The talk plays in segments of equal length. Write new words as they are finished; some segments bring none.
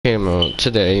Came out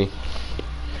today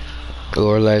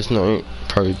or last night,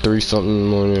 probably 3 something in the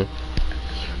morning,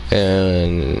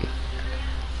 and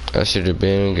I should have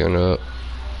been gonna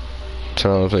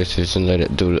turn on the PlayStation, let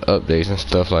it do the updates and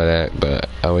stuff like that, but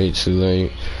I waited too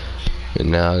late, and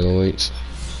now I gotta wait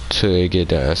till it get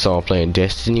done. So I'm playing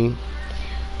Destiny.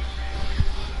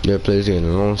 That plays it in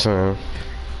a long time.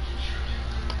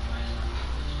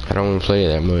 I don't even play it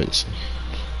that much.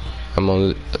 I'm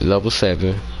on level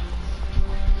 7.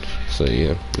 So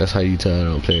yeah, that's how you tell I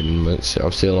don't play it much.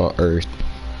 I'm still on Earth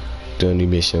doing the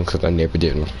mission because I never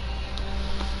did them.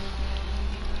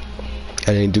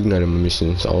 I didn't do none of my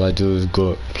missions. All I do is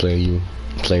go up, play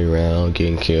around,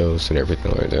 getting kills and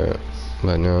everything like that.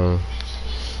 But no,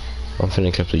 I'm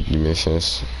finna complete the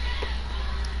missions.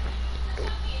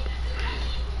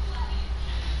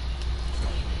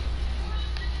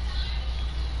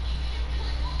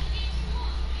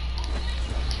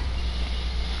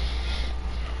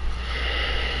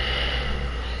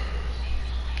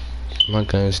 My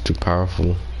gun is too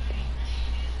powerful.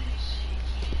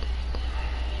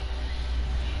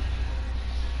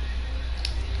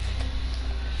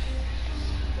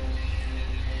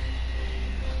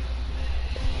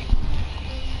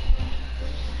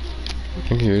 I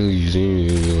can really use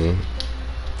it.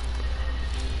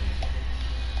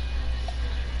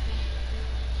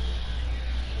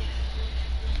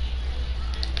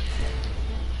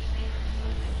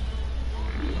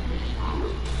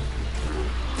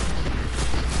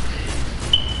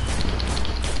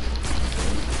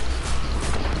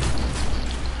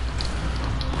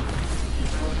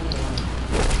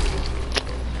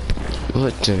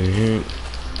 What the heck?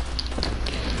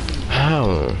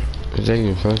 How is that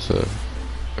even possible?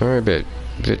 Alright, bet.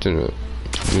 Bet to the.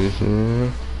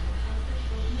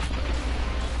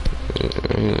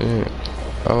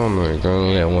 Oh my god,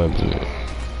 only that one bullet.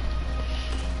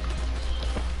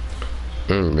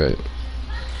 Bet.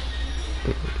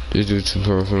 This dude too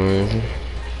powerful.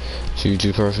 So you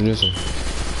too powerful for this one.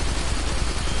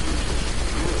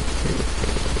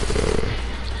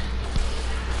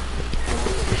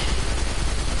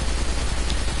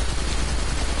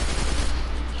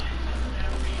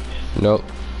 Nope.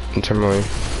 Turn my way.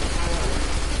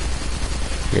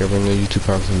 Yeah, but no, you too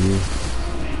powerful for me.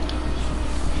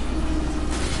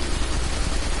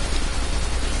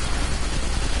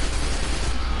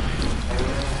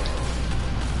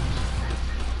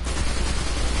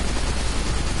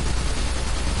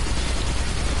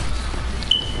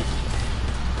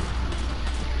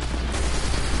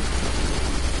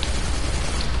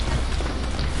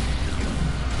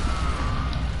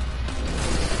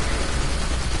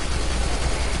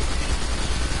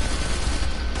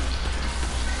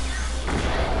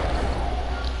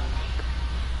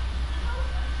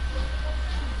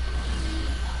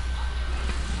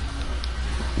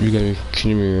 You gotta be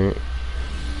kidding me, right?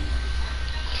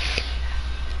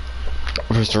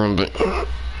 First round, but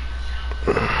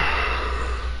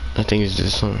I think it's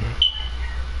this one.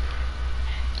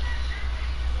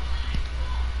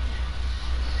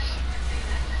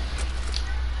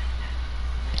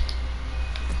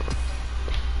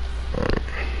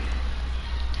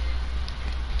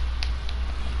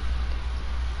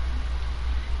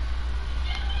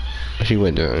 She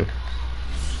went down.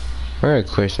 I got a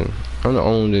question. I'm the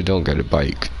only one that don't get a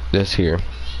bike. That's here.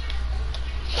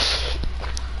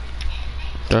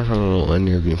 That's how I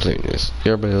never been playing this.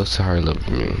 Everybody else is higher level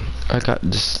than me. I got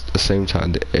this the same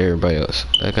time that everybody else.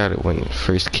 I got it when it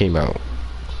first came out.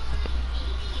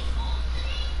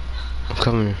 I'm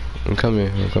coming. Don't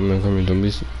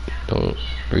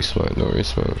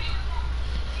respawn.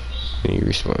 Then you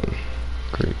respawn.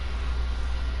 Great.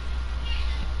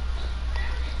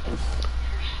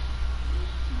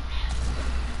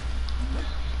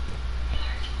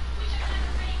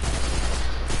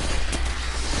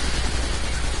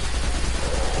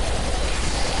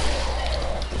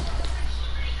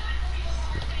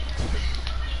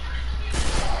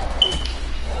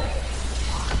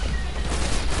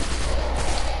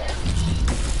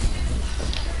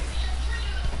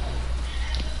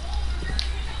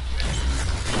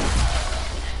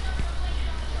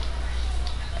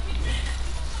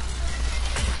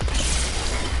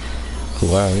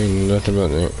 Wow, I didn't know nothing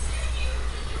about that.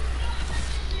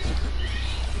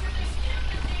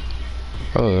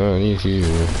 Oh no, I need you.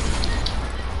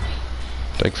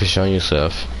 Thank you for showing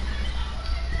yourself.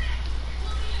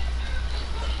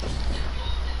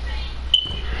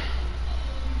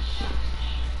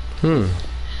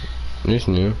 This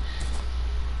new.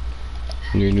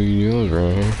 New news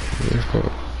right here. Let's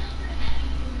go.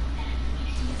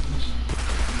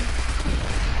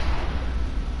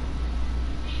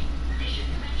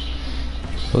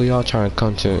 Who y'all trying to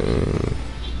come to?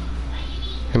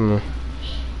 Come on.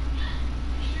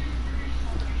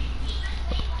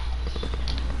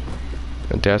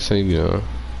 That's how you go.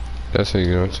 That's how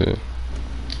you go to.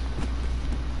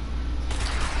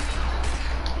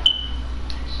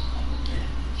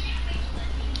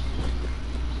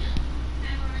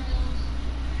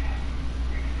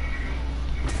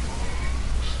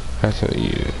 That's how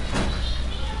you.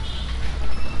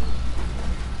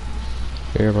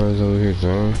 Everybody's over here,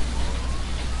 John.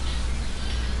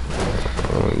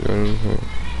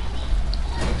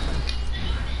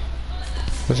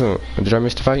 What's up? Did I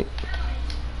miss the fight?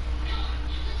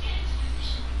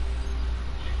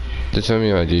 Just tell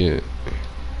me I did.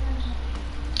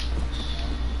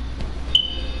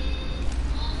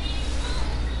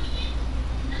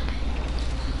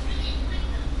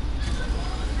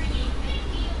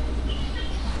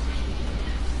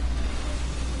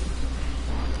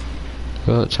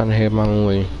 Well, trying to head my own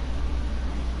way.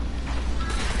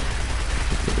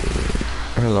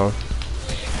 Hello.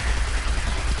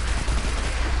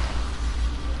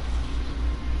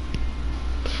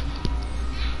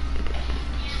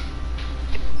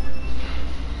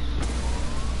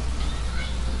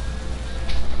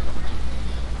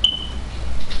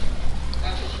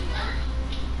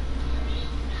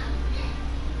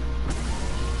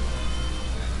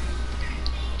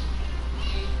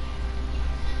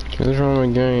 What's wrong with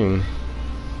the game?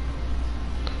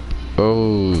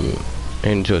 Oh,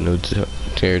 into a new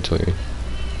territory.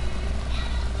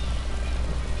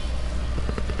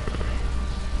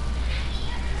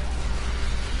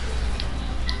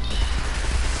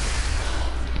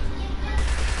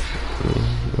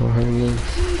 Oh, hey, man.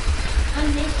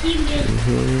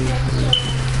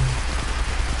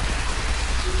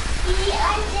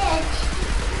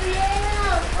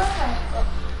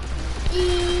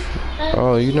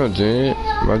 Oh, you know that,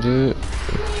 my dude.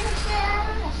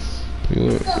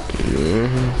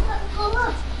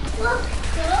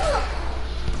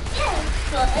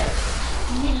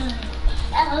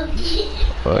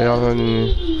 Oh, y'all hiding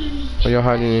in? Oh, y'all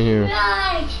hiding in here?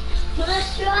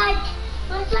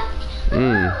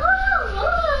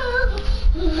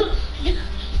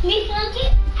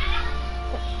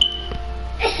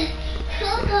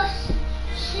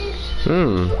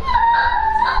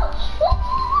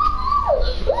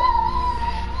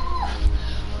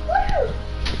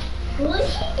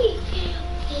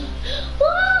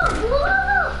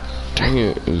 Dang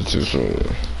it, it's just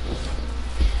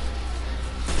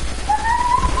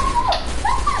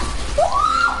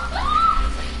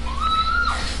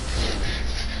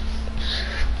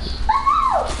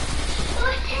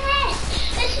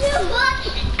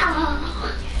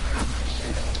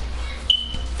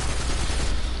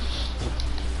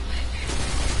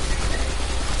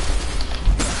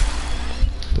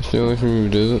Stay away from me,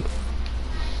 dude.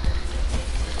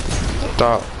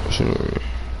 Stop.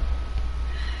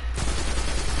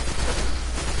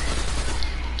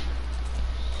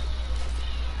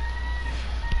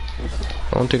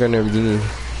 I don't think I never did it.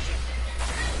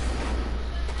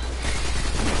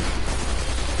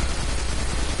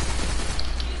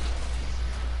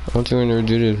 I don't think I never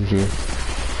did it before.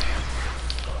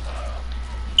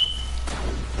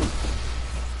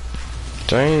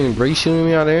 Dang, bro, you shooting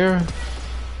me out there?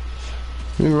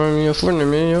 You remind me of Fortnite,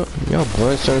 man. Y'all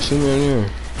boys trying to shoot me out there.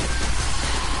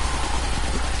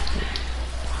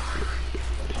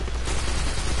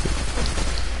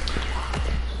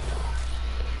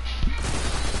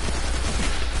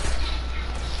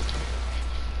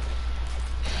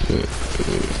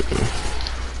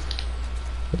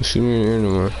 Shoot me in here no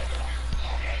more.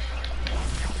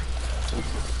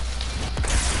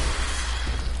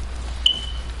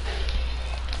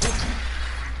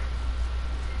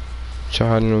 Y'all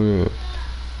hiding over here.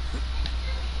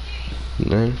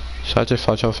 Nein, schalte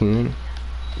falsch auf den.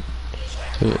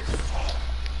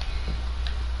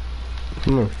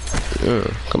 Come on. Yeah,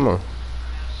 come on.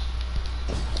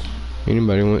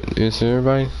 Anybody want is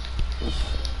everybody?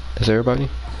 Is everybody?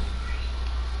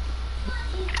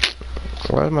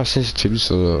 Why is my sensitivity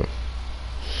so low?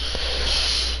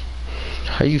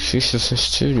 How you fix your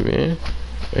sensitivity, man?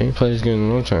 I ain't played this game in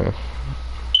a long time.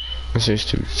 My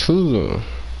sensitivity too low.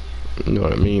 You know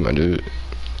what I mean, my dude?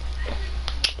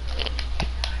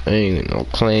 I ain't in no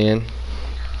clan.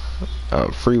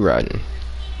 I'm free riding.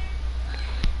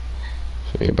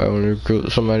 So anybody want to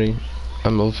recruit somebody,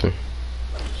 I'm open.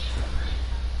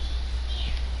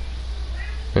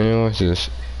 Man, what's this?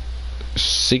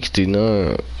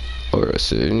 69 or a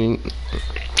 70?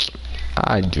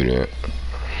 I do that.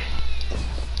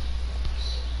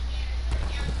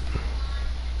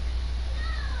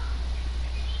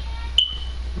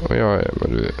 Where y'all at, my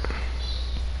dude?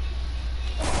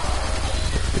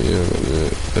 Yeah, my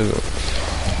dude.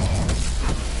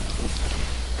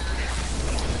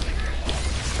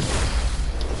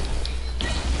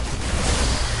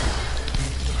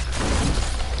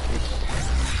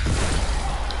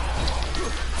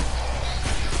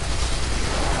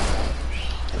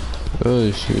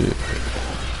 Oh shit.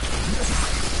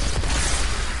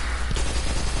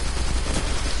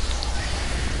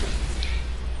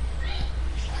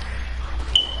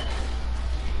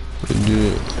 We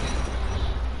did it.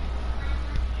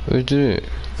 We did it.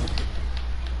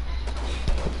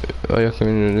 Oh, y'all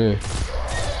coming in there.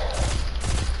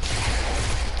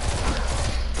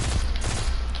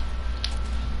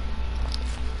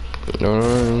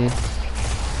 No.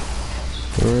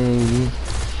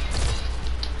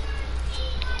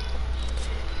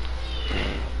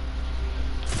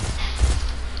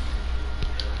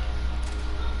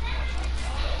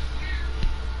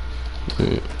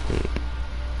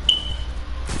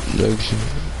 Legacy.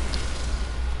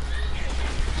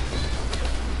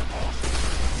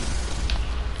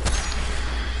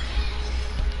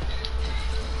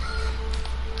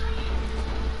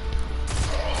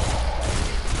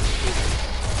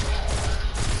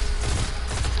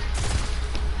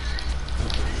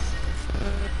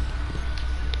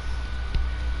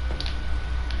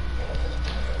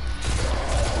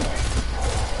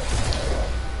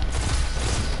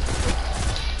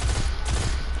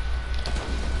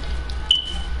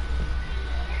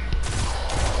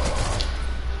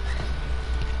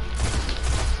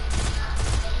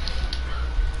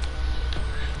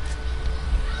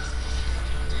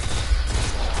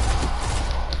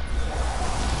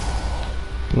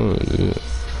 Oh, yeah.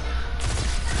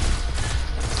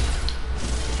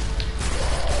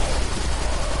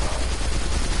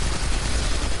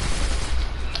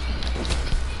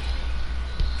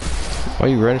 Why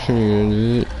you running from me,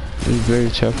 dude? This is very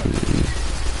tough, dude.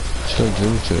 So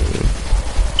doing to me.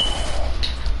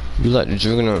 You like the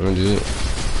juggernaut, dude.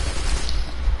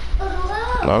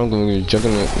 Now I'm gonna get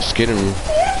juggernaut scaring me.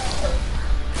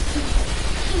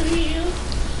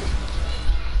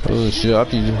 Oh shit, I'll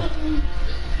be.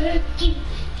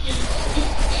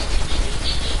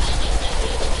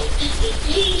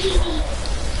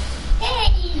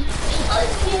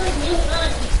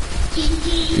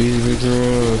 Easy victory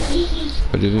royale.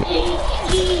 I did it.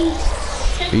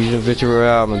 Easy victory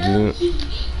royale, my dude.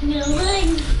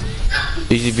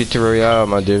 Easy victory royale,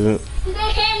 my dude.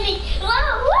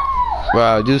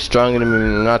 Wow, you're stronger than me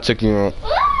and I took you on.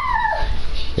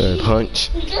 Yeah, punch.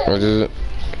 I did it.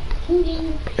 I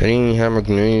didn't even have my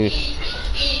grenade.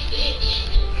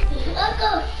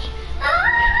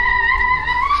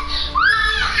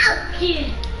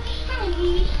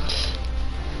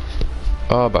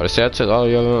 Oh, about to say I took all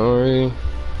y'all already.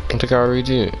 I think I already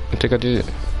did. I think I did.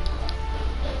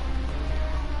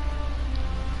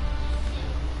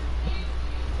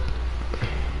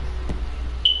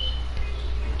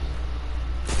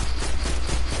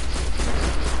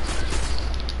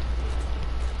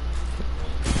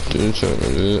 Didn't try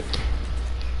to do it.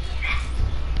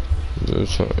 Didn't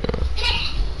try to.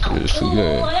 It's too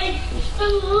good.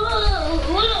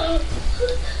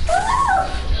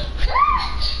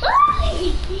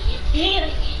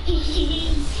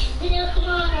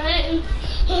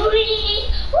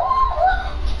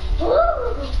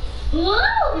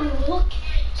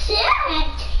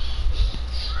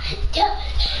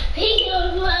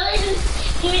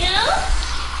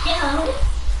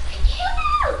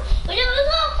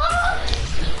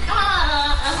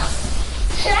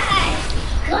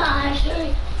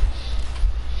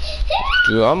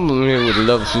 Dude, I'm here with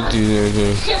level 50 and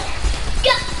everything.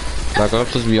 Like, I'm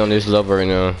supposed to be on this level right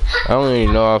now. I don't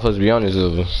even know I'm supposed to be on this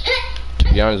level.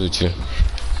 To be honest with you.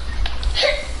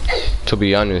 To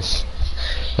be honest.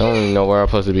 I don't even know where I'm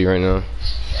supposed to be right now.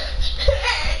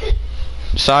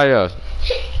 Saya!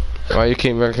 Why you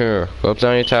came back here? Go up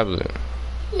on your tablet.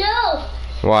 No!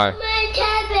 Why? My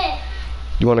tablet!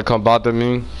 You wanna come bother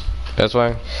me? That's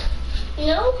why?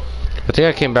 No. I think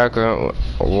I came back around.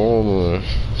 Whoa.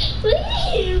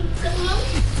 Please, come on.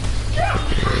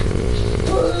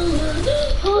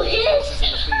 Who is?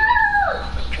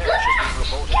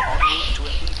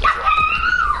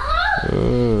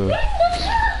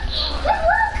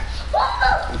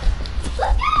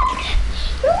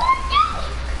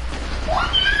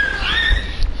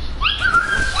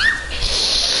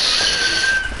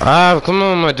 Ah, come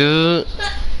on, my dude.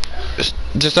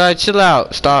 Just chill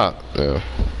out. Stop. Yeah.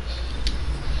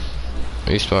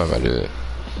 You smart, my dude.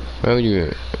 Where you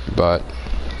at, bot?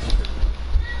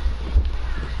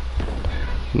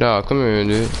 No, come here,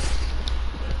 dude.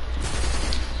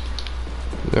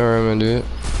 Alright, man, dude.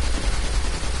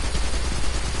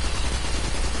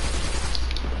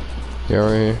 You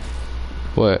right here?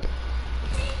 What?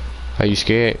 Are you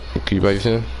scared? Can you by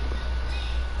yourself?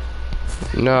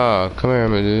 Nah, come here,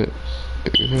 man, dude.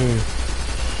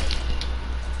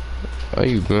 Are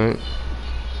you blunt?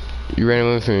 You ran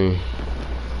away from me.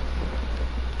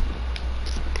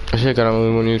 I should've got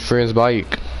on one of your friend's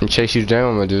bike and chase you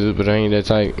down, my dude, but I ain't that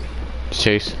type.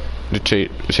 Chase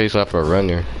off for a run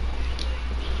there.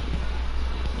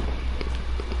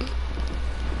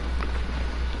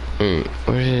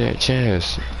 Where's that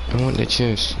chest? I want that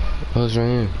chest. Oh, it's right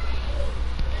here.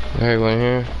 Hey, one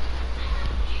here.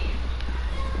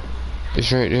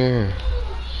 It's right there.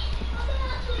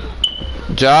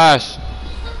 Josh!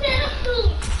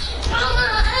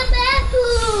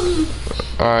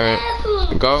 Alright.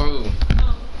 Go.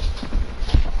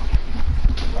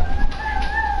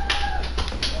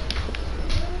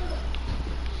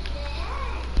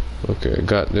 Okay,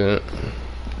 got that.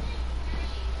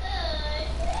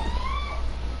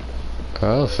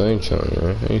 I'll find something,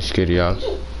 man. I ain't scared of y'all.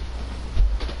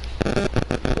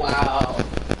 Wow.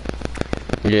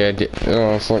 Yeah,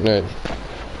 Fortnite.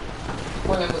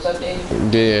 Fortnite was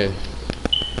updated? Yeah.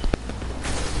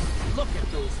 Look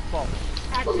at those balls.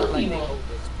 Acting like they hold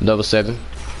this. Level 7.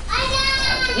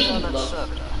 We love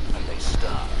And they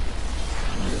stop.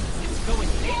 It's going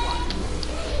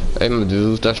haywire. Hey, my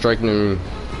dude, stop striking at me.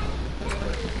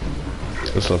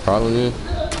 What's the problem here?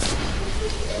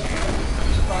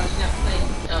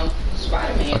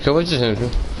 Spider-Man. Okay, what just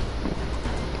happened?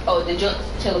 Oh, the jump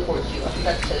teleports you. I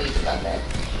forgot to tell you about that.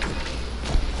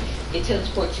 It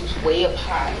teleports you way up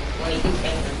high when it gets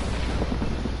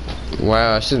angry.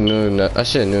 Wow, I should've known that. I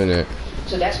should've known that.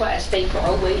 So that's why I stay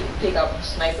far away, pick up a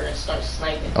sniper and start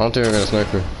sniping. I don't think I got a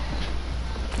sniper.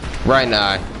 Right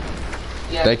now.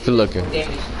 Yeah, Thanks for looking.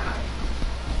 damage.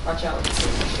 Watch out, it's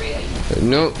straight at you.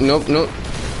 Nope.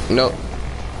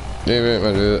 Damn it,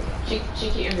 my dude. She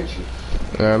can't hurt you.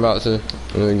 I'm about to.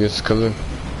 Let me get this cover.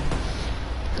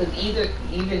 Because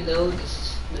even though the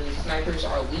snipers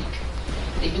are weak,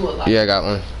 they do a lot. Yeah, I got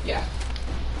one. Yeah.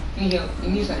 You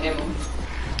need some ammo.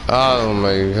 Oh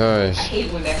my I gosh.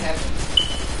 hate when that happens.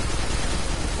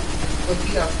 But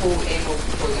you got full ammo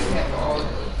before you have all the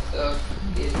stuff.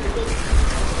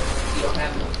 You don't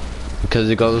have no. Because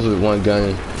it goes with one gun. I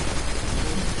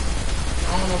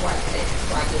don't know why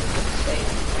I just stay.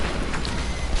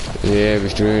 Yeah,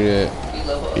 restrain that. You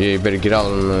level up. Yeah, you better get out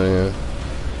of them, yeah.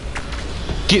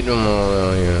 Get them all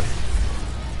out here.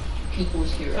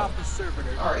 People's hero. Stop the servitor.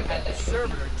 Alright, got The that.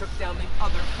 servitor took down the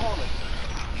other fallen.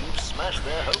 You've smashed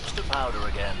their hopes to powder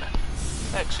again.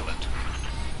 Excellent.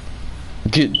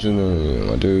 Get to them,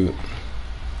 my dude.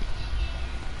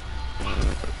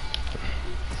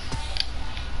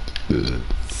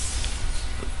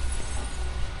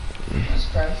 I'm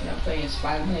surprised you're not playing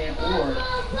Spider-Man or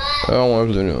I don't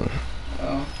want to do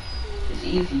that. it's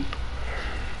easy.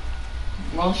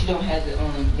 As long as you don't have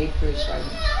the big for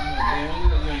Spider-Man. Damn, you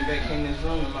know when you back in this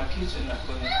room in my kitchen, not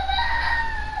putting.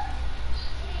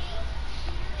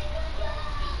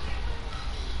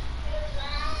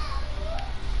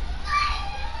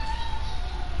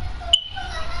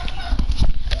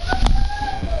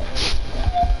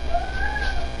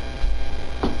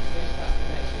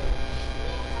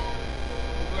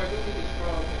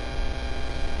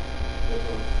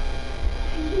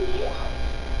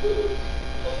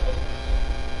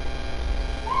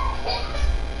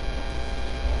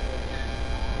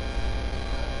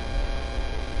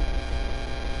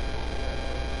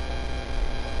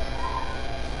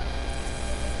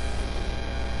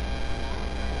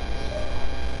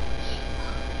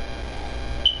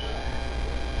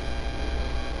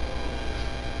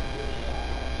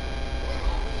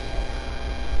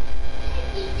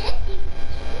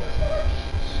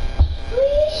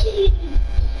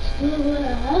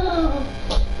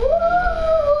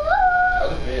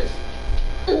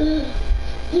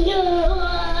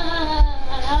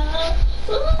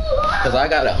 Cause I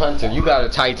got a hunter, you got a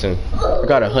titan. I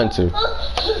got a hunter.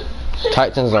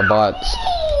 Titans are bots.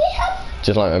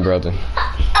 Just like my brother.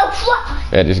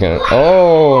 Yeah, just gonna.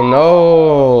 Oh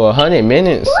no, 100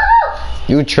 minutes.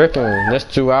 You tripping? That's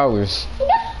 2 hours.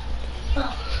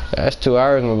 That's 2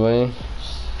 hours, my buddy.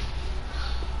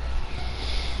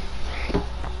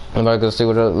 I'm about to go see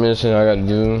what other mission I gotta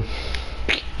do.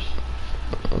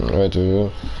 Right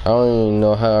to. I don't even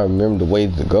know how I remember the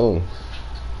ways to go.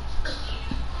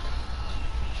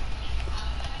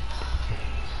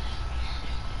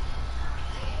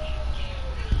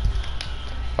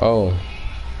 Oh.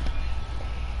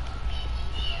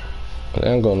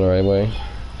 I'm going the right way.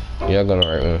 Yeah, I'm going the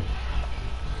right way.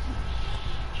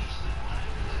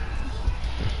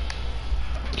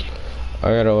 I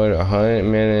gotta wait 100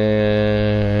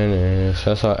 minutes.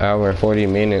 That's an hour and 40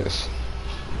 minutes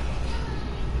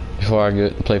before I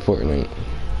get to play Fortnite.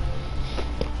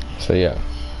 So yeah,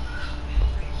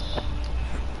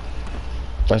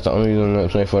 that's the only reason I'm not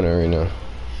playing Fortnite right now.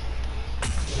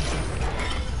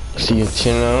 See you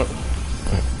 10 out.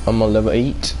 I'm on level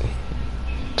 8.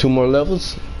 2 more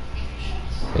levels.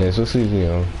 Yeah, so see you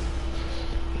know.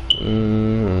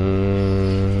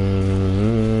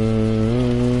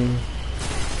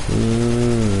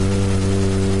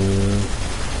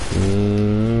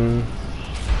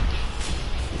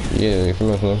 Yeah,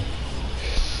 come on, man.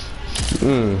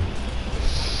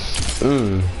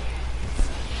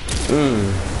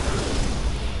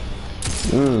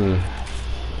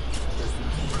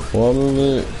 One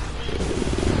minute.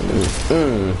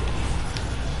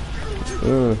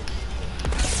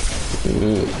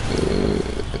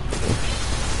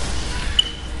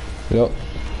 Nope.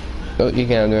 Nope, you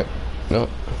can't do it. Nope.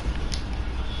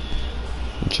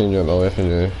 Change up my weapon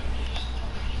there.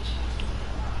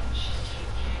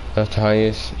 That's the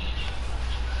highest.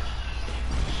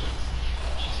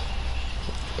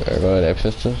 I got that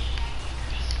pistol.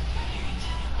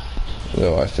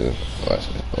 No, watch this. Watch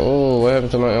this. Oh, what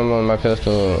happened to my ammo on my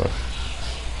pistol?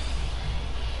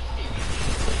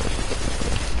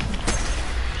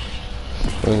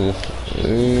 What is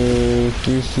this?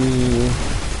 PC.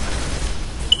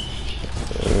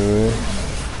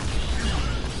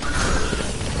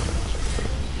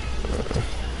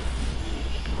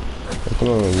 Come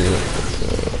on, dude.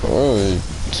 Oh,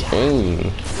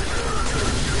 dang.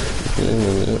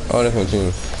 Oh, that's my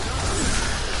team.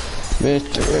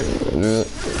 Mr.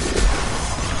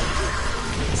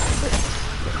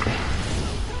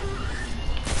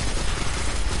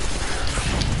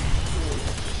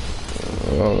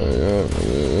 Oh my god.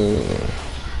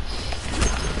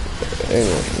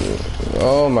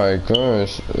 Oh my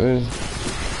gosh. Where's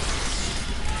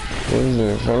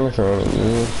it coming from,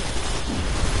 dude?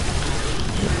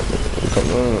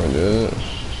 Come on, dude.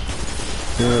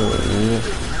 Yeah, dude.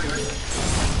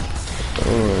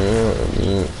 Oh my god,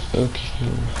 dude. Okay.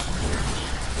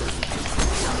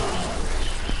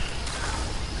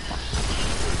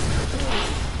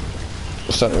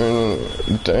 Stop running.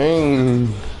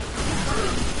 Dang.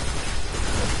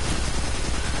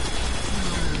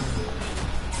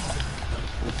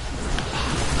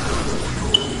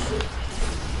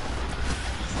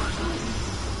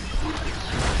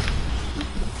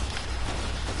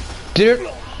 Did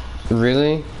it?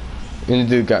 Really? And the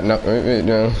dude got knocked right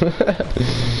down.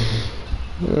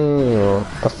 Oh,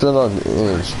 I fell off the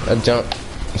edge. I jumped,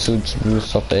 so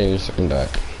just off the edge and died.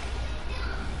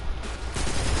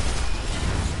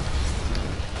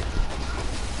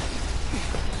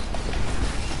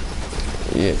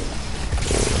 Yeah.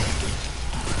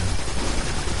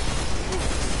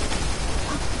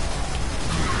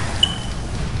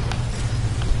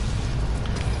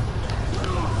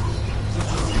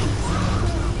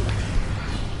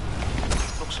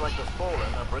 Looks like the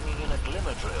Fallen are bringing in a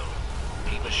glimmer drill.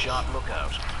 Keep a sharp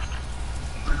lookout.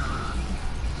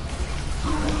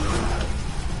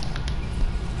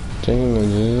 Taking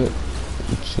legit.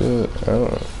 Shit, I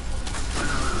don't know.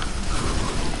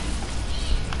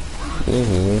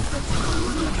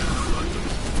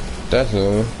 That's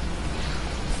it.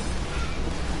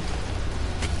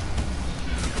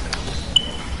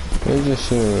 Where's this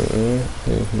shit?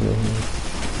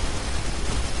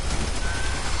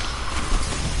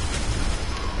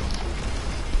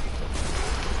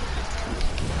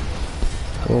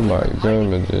 Oh my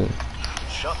god, dude.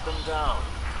 Shut them down.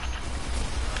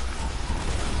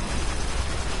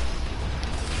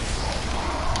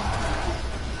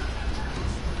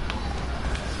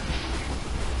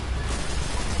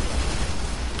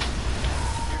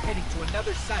 You're heading to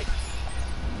another site.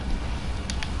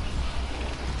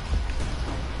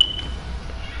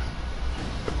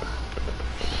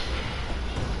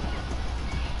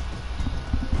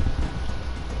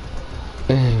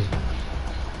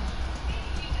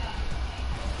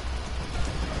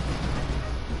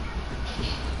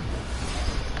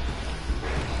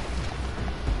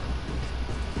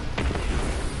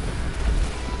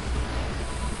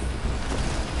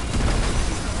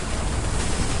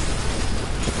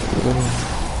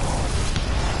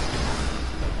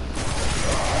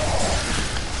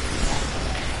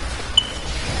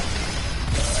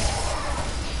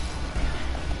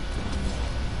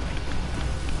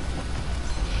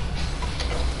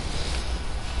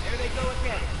 There they go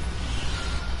again.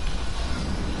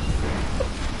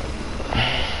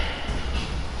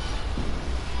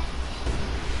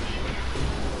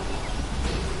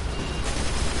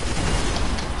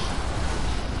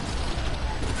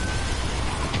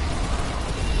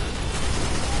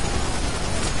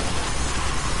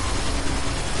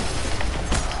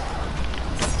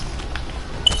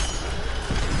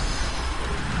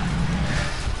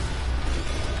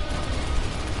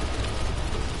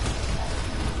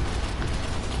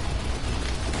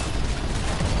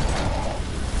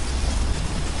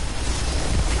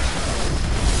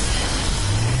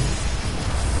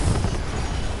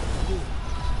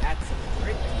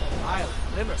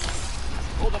 Limber,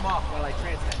 hold them off while I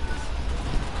transmit this.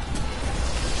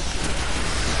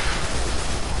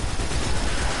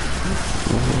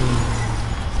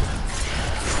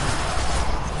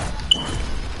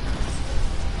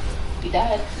 He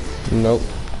died. Nope.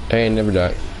 I ain't never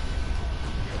died.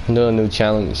 No new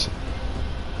challenge.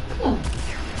 Oh.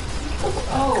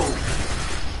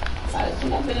 I think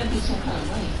that better be some kind of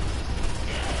money.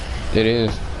 It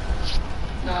is.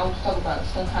 No, I was talking about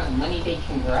some kind of money they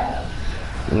can grab.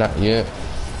 Not yet. Be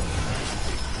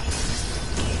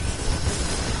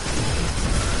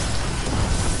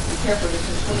careful, there's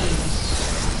some twins.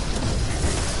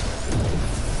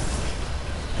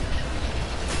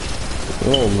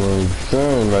 Oh my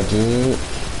god, my dude.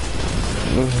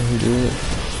 Oh, dude.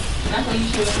 That's what you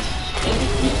should have.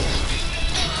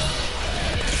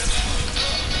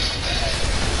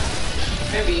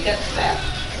 Remember, you got the staff.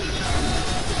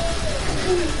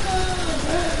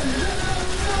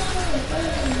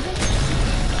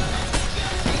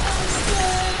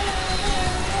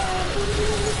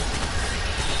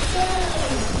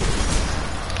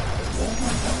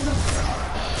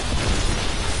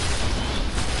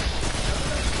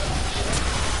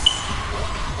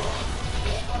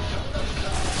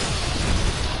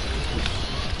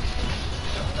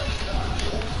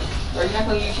 Are you not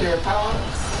going to use your power?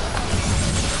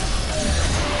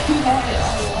 You had it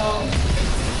all along.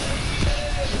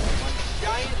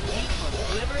 Giant heap of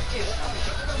liver is coming.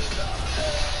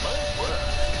 Nice work.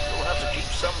 You'll have to keep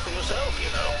some for yourself, you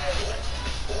know.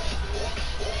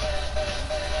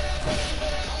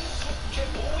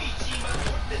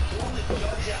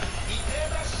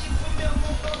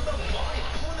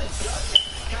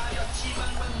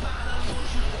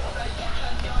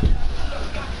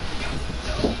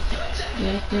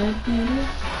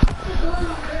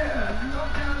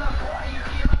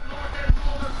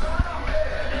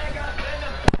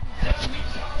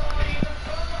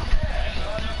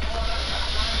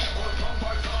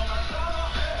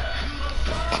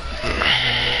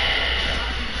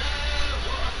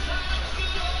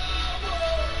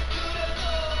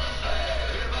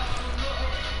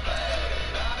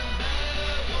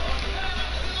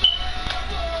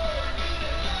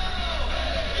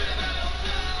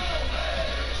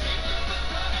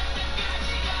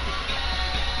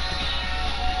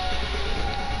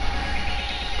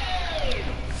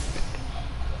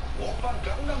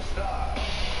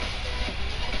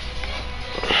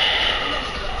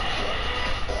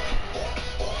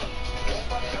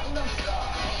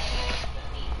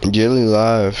 Jelly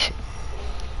live.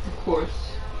 Of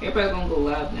course. Everybody's gonna go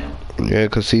live now. Yeah,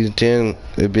 cause season 10,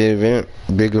 a big event,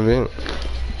 big event.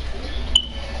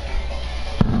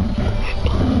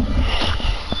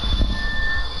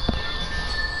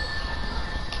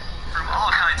 From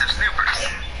all kinds of supers.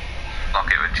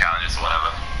 Okay, with challenges,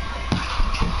 whatever.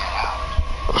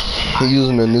 He's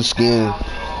using a new skin.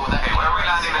 Okay, where are we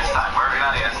landing this time?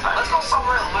 Let's go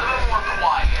somewhere a little bit more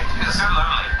quiet. It's so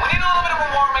lonely. We need a little bit of a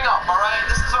warming up, alright?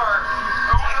 This is our...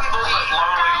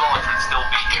 lonely launch would still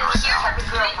be here right now.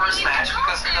 Technically our first match,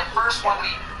 because in the first one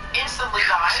we instantly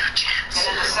died, and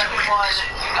in the second one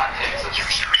you got kicked. So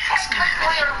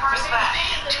technically our first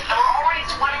match. And we're already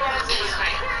 20 minutes into this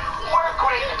game. We're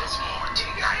great at this game.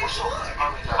 We're so good.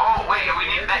 Oh, wait, we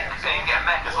need mech. We need to get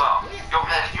mech as well. Yo,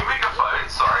 mech, you read your phone?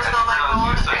 Sorry, I didn't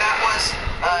realize you were that was,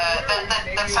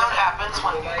 that sound happens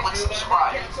when you click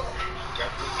subscribe.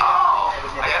 Oh,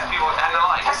 I guess people and the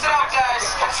like. Test it out, guys.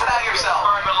 Test it out yourself.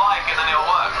 Subscribe and like, and then it'll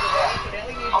work.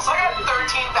 Also, I got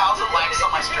 13,000 likes on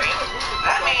my stream.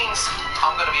 That means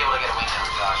I'm gonna be able to get a win now,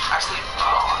 Josh. Actually,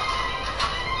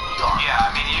 yeah, I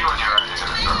mean, you and your actors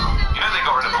are gonna struggle. You know they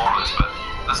got rid of ballers, but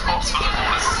the spots for the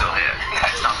ballers are still here.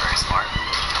 That's not very smart.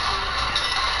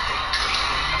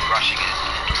 That's rushing it.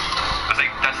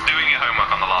 That's doing your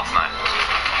homework on the last night.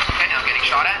 Okay, I'm getting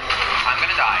shot at. I'm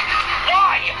gonna die.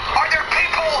 Why are there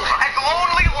people at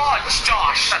Lonely Lodge,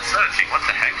 Josh? That's searching. What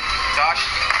the heck? Josh?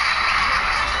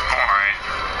 Alright.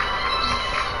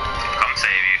 Come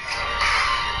save you.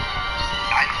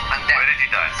 I'm dead. Where did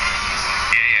you die?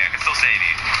 Yeah, I can still save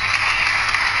you.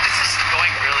 This is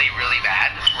going really, really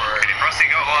bad for Frosty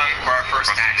got one. For our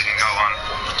first match. Got one.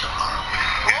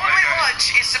 Lonely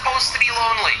Lodge is supposed to be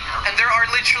lonely, and there are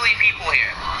literally people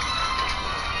here.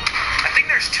 I think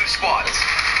there's 2 squads.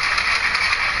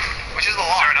 Which is a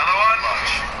lot. Is there another one?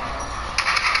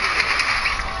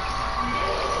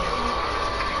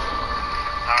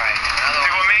 Alright, another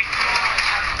one. Me?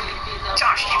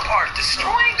 Josh, you are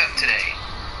destroying them today.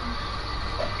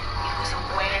 He was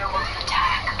aware of the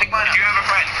attack. Pick mine up. Do you have a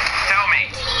friend? Tell me.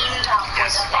 Eva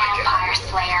was a vampire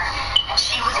slayer, and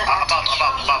she was about to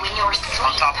kill you in your sleep.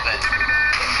 On top of it.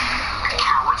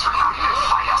 Cowards are not here to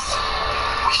fight.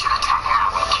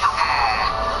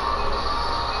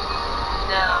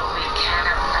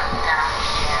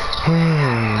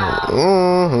 How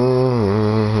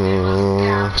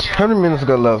many minutes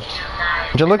ago left?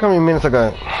 Just look how many minutes I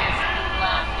got.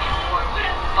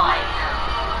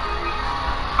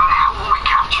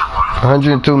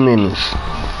 102 minutes.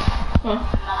 Huh?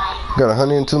 Got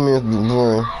 102 minutes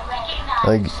before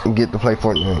I get to play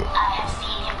Fortnite.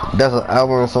 That's an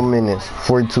hour and some minutes.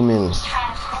 42 minutes.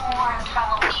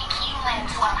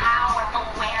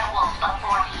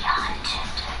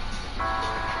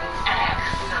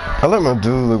 I like my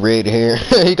dude with red hair.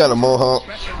 He got a mohawk.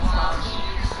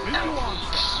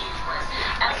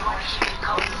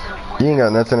 You ain't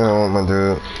got nothing wrong with my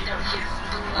dude.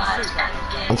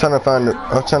 I'm trying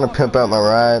to pimp out my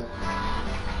ride.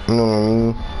 You know what I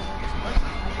mean?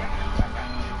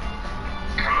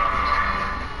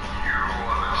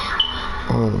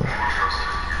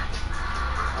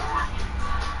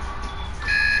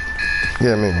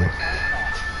 Yeah, maybe.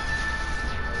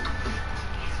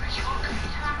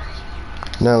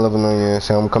 Now level 9, yeah.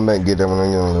 So I'm gonna come back and get that when I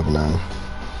get on level 9.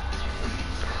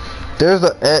 There's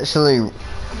actually.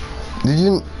 Did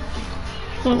you?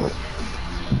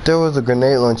 There was a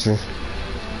grenade launcher.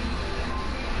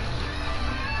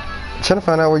 I'm trying to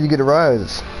find out where you get the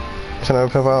rides. I'm trying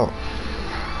to pimp out.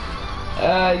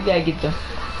 You gotta get the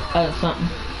something.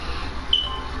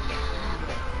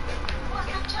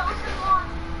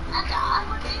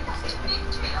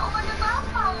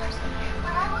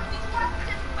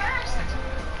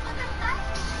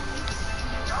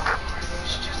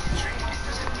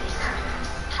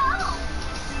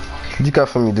 What you got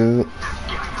for me, dude?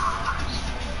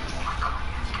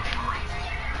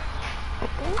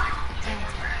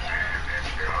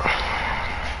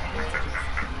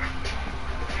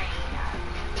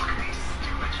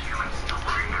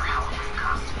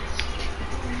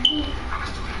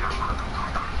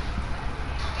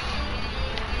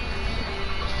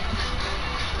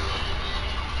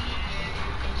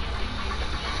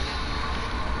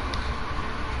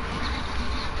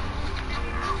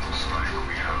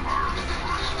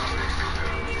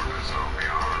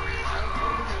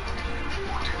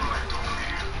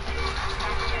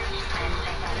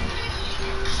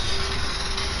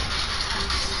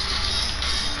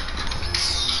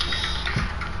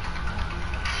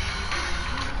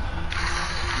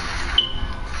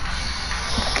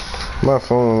 My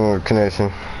phone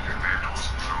connection.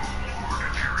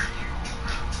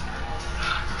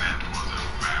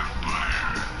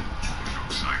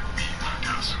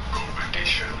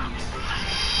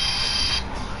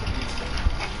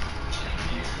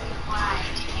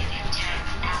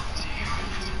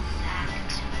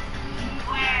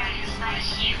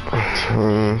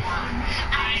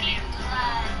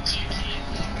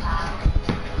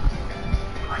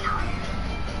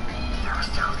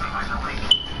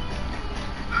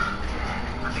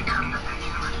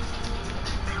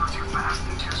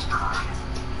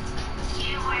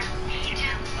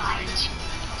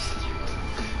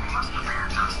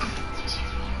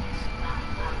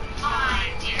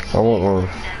 I want one.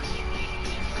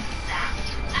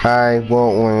 I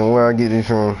want one. Where I get this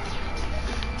from?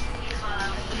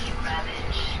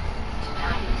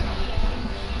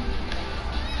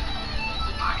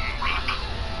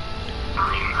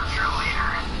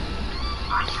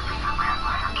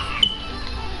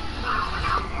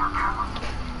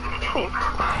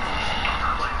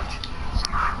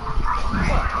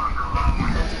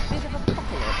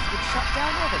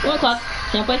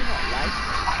 Can't play?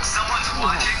 Someone's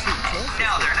watching.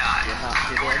 No, they're not.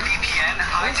 Your VPN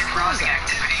hides your browsing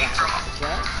activity from.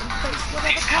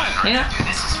 Hang on.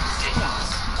 This is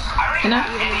ridiculous. I don't even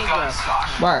have any guns,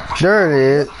 Josh. Bar. There it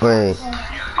is. Wait.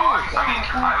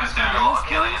 I was doing a little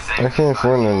killing and I can't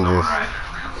afford none of this.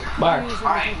 Bar.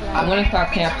 I'm gonna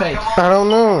start can't play. I don't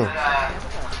know.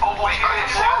 Oh, wait,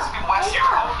 it shows me West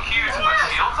your own cues and put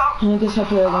shields up? I guess I'll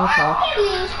play one shot.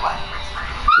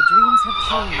 The dreams have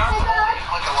changed.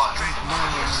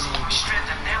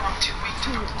 Now I'm too weak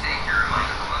to do the thing.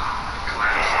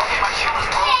 Okay, my shield is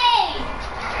broken.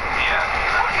 Yeah.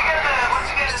 Once you get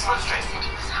in the slipstream.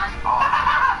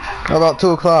 How about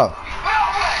 2 o'clock?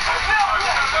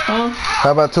 Huh?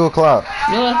 How about 2 o'clock?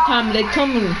 No, it's time they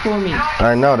coming for me.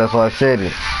 I know, that's why I said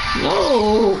it.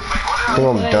 No. Think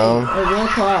I'm dumb. At 1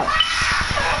 o'clock.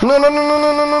 No, no, no, no,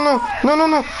 no, no, no, no, no, no,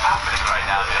 no.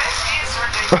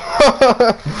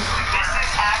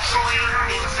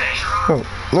 Oh,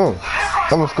 no,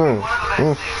 I'm screwing.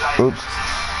 Oops. Oops.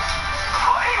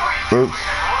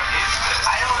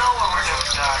 I don't know what we're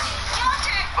doing, Josh.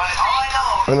 But all I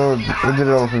know. I know, I did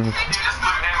it on purpose. You just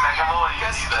loot in Megamall and you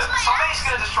see that. Somebody's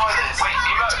gonna destroy this. Wait,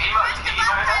 Emo here?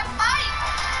 Hey,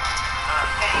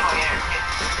 Emo here.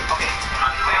 Okay.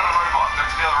 Let's be on the robot.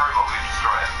 We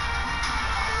destroy it.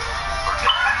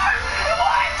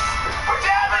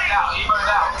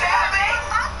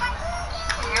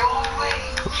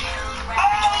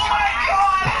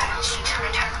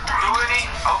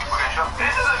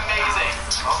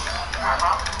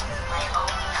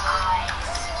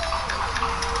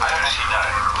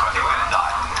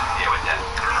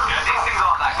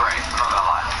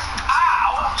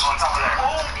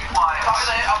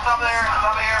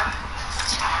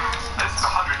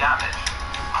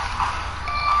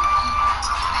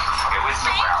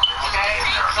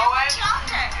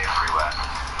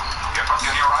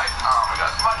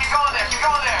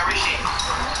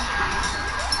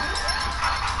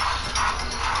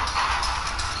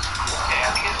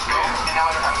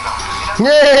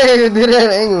 Yeah, did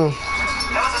that angle.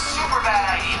 That was a super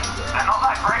bad idea. They're not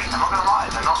that great. I'm not gonna lie.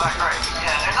 They're not that great.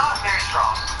 Yeah, they're not very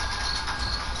strong.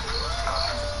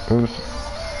 Oops.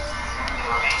 You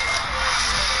know what I mean?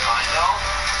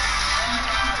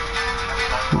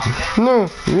 No,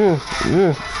 yes,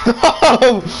 yes.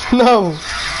 No, no.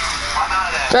 I'm out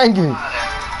of there. Thank you. I'm out of there.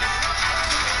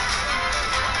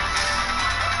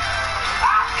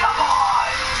 Ah, come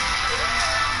on!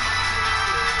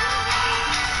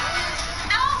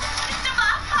 No, it's the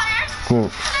vampires. No.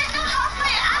 They don't have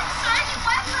my axe or any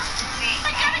weapons.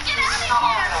 I gotta get out of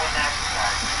here.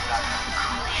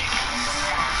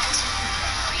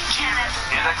 Kenneth,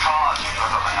 Here's a card. Or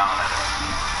something out of it.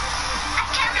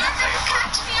 Kenneth,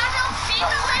 catch me. I don't feel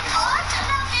like what?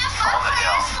 Let me a On the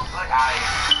hill. vampire.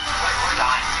 Look, we're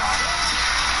dying, guys.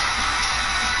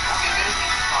 We'll get good at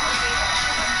these conversations.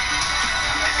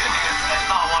 It's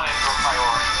not one of your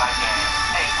priorities, I get it.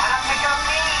 Hey, why not pick up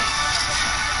me?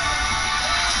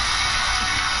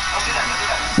 Don't do that, don't do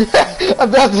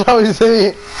that. That's how he said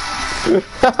it.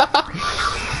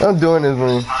 I'm doing this,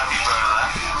 man.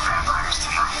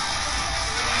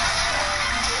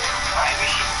 Alright, we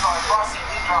should probably cross it.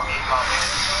 Please drop me a comment.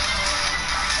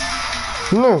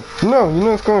 No, no, you're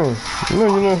not scoring. No,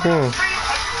 you're not scoring. He's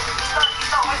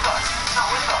not with us. He's not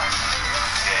with us.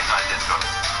 Yeah, he's not Discord.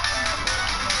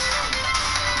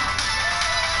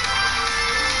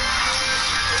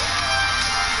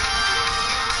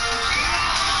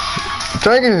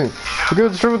 Thank you. I get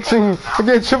a triple team. I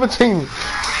get a triple team. Okay,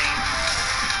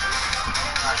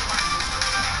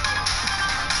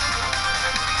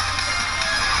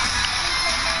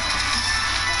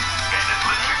 there's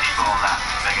literally people on that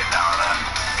mega tower there.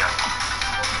 Go.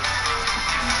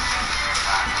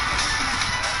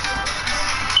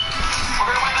 We're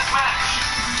gonna win this match.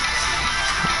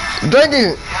 Thank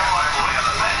you. Yeah, we'll win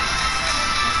the match.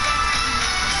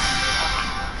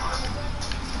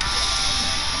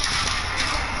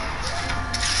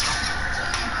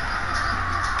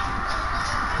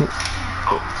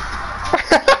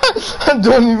 I'm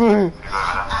doing it, man. Alright,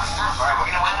 we're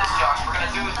gonna win this, Josh. We're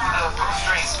gonna do it for the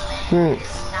stream.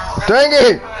 Dang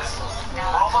it.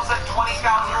 We're almost at 20,000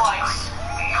 likes.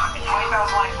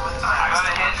 20,000 likes for this match. I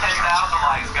gotta hit 10,000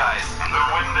 likes, guys, to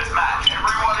win this match.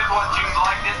 Everyone who's watching,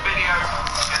 like this video,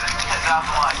 get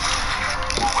 10,000 likes.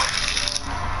 We'll win.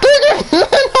 Dang it. No.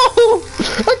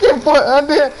 I can't point. I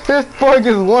did. This 4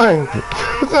 against 1.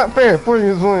 It's not fair. 4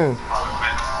 against 1. No,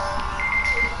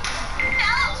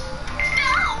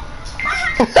 no.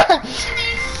 I have to me.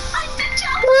 I'm the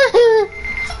Joker.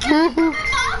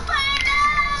 Vampire, no.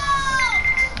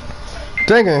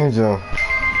 Dang it, Joe.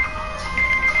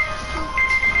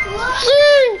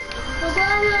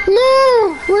 No.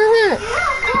 Wait a minute.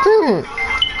 Dang it.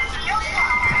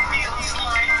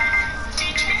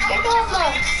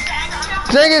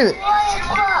 Dang it.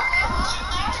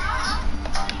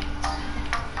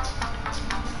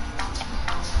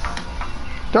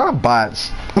 Y'all are bots.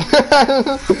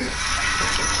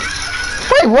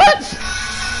 Wait, what?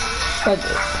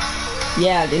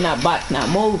 Yeah, they're not bots, now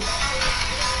move.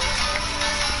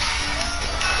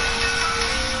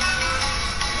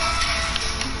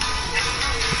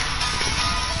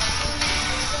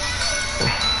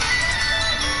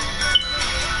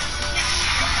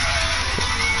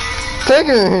 Take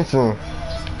it and hit you.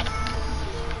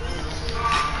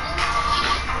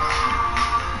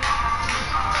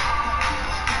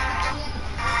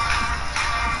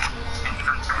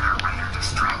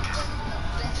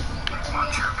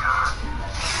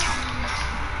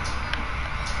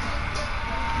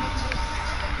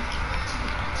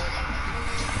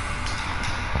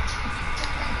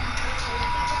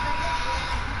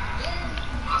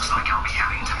 Looks like I'll be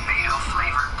having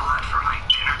tomato-flavored blood for my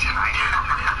dinner tonight.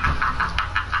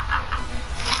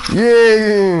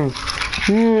 Yeah.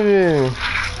 Yeah.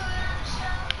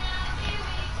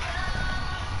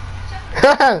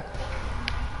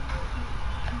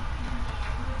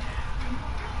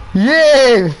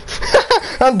 Yeah.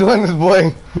 I'm doing this,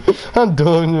 boy. I'm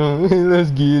doing it.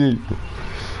 Let's get it.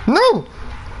 No.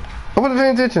 I wasn't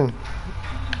paying attention.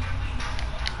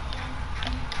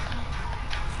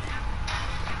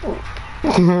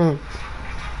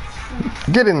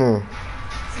 Get in there.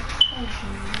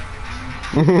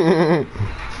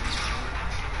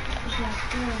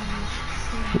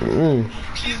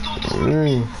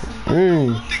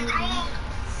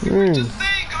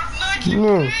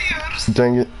 No.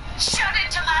 Dang it. Shut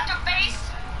it, tomato face.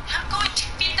 I'm going to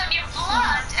feed them your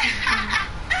blood.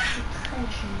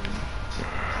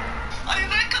 I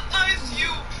recognize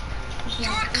you.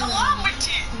 You're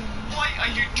Calamity. Why are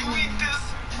you doing this?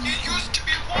 You used to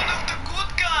be one of the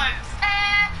good guys.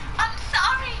 I'm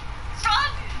sorry.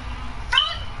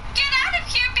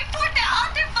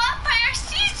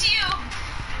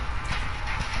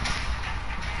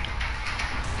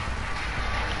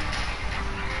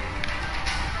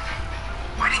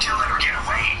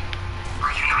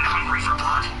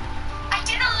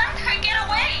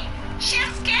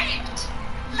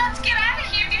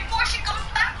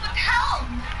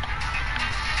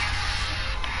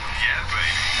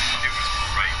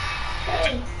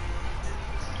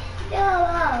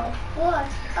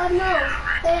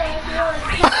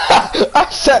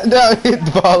 sat down and hit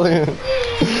the ball in.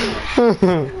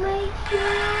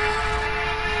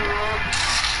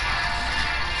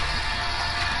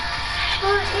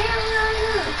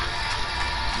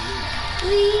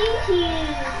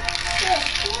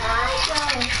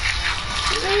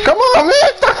 Come on,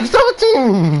 man! Stop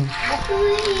team!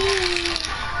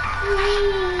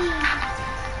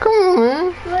 Come on,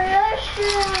 man!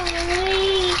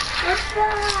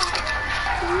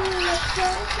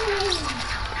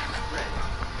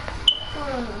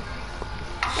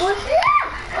 What's that?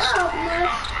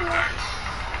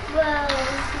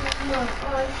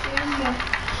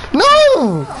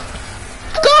 No!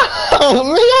 Stop!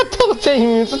 Man, I told you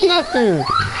it's not fair.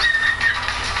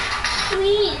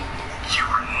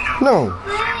 No.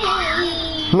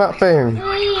 Not fair.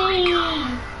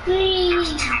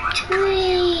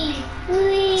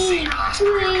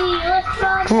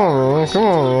 Come on, man. Come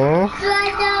on, man.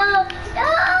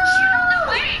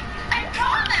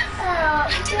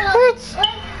 What?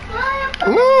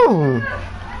 No.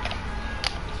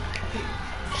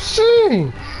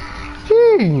 See.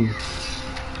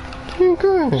 They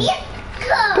good.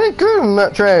 They good in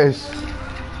that trash.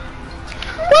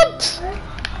 What?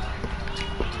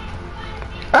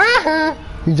 Ah!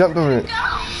 He jumped over it.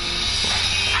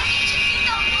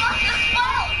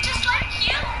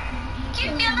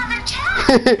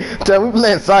 Tell we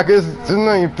playing soccer. It's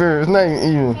not even fair. It's not even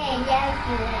even.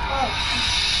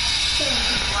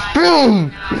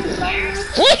 Boom!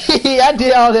 I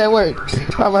did all that work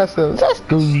by myself. That's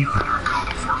cool. Wait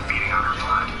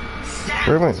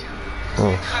a minute.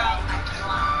 Oh.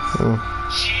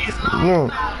 No.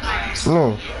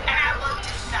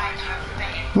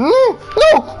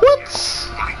 What?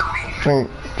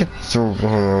 Get so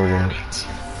behind.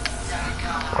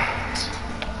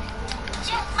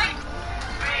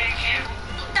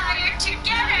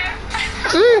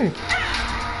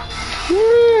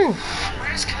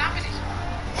 Where's Calamity?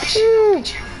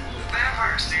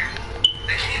 Vampires, dude.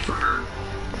 They came for her.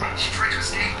 She tried to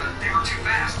escape, but they were too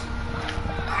fast.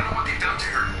 I don't know what they've done to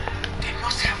her. They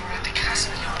must have her at the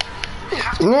castle yonder. We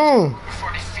have to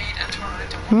before they feed and turn her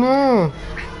into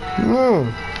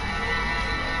one.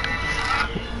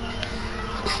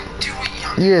 Do it,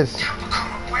 young. Yes. You'll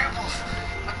become a werewolf,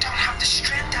 but don't have the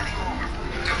strength anymore.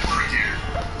 Don't worry, dear.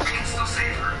 We can still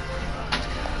save her.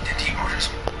 Did he orders?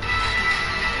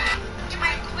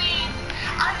 My queen,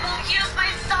 I will use my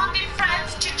zombie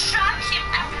friends to trap him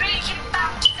and bring him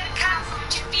back to the castle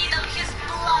to feed on his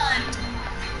blood.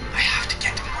 I have to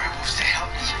get the werewolves to help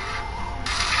me.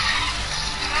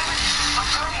 I'm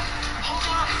coming. Hold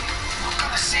on. I'm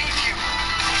gonna save you.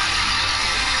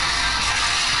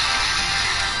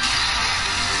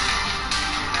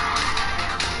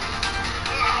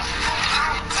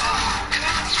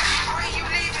 Why are you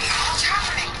leaving? What's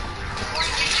happening? What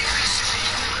are you doing to me?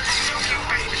 I love you,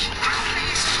 baby.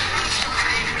 Please.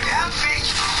 Help me.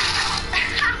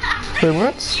 Wait,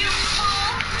 what? You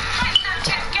fool! I'm not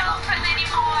your girlfriend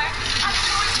anymore. I'm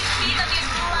going to feed on your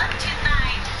blood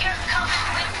tonight. You're coming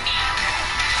with me.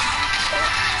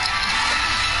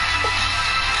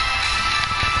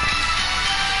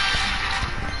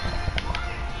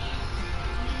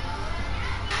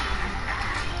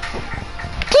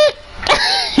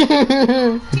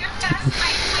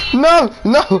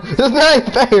 No, that's not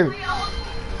even fair.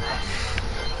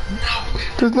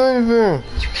 That's not even fair.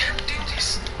 You can't do this.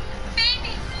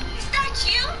 Baby, is that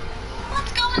you?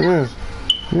 What's going on?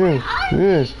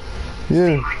 Yes.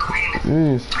 My queen.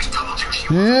 Yes. I told you she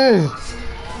was. Yes.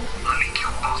 Let me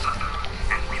kill both of them,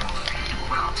 and we will feed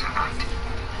well tonight.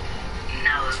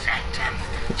 No, Sanctum.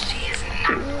 She is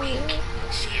not weak.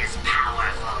 She is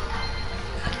powerful.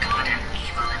 The good and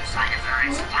evil inside of her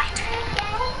is fighting.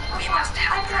 We must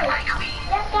help her, my queen.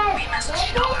 We must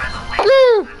show her the way.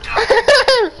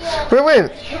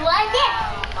 Wait. You like it?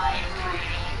 My queen.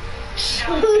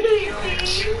 Show me you're a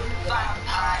true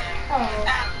vampire.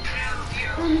 And prove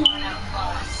you're one of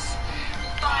us.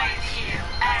 Find him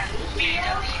and feed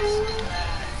on his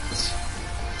blood.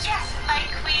 Yes, my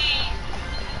queen.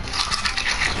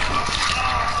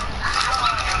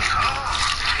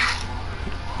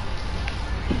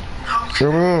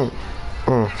 Come on.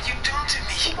 What have you done to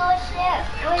me? But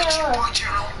you want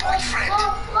your own boyfriend.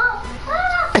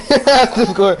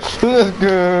 Let's go.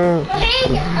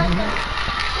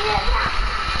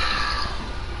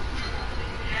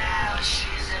 Now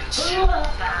she's a true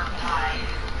vampire.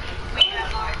 We are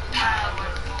more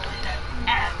powerful than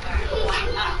ever.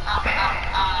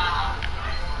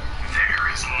 There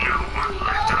is no one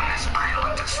left on this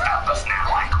island to stop us now,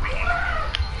 my queen.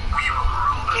 We will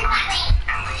rule the night,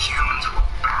 and the humans will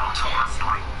bow to us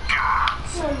like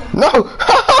gods. No.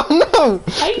 no.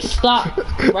 How you stop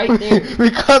right there?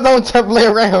 Because I was trying to play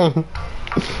around.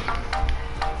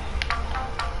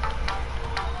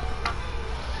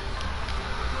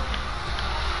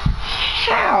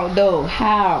 How though?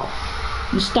 How?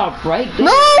 You stop right there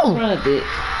No! in front of it.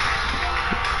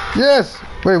 Yes.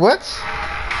 Wait, what?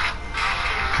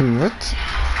 Wait, what?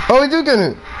 Oh, we do get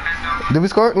it. Did we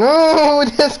score? No, we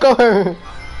didn't score.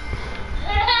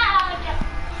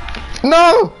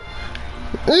 No.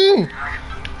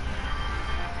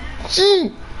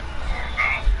 Gee.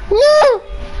 No.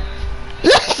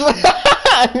 Yes.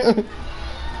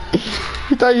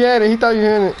 He thought you had it. He thought you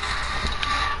had it.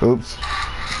 Oops.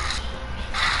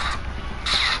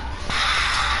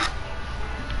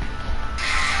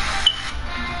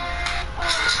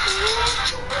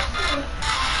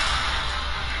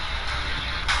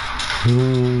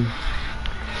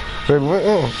 Wait, what?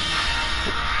 Oh.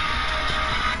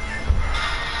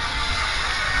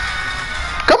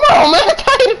 Come on, man!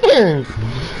 Tie it in!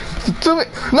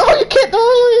 No, you can't do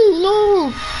it! No!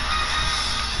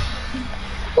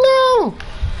 No!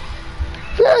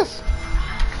 Yes!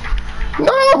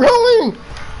 No, rolling!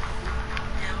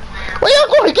 Why y'all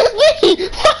going against me?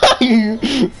 Why?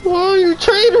 Why, you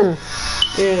traitor?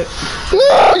 Yeah. No!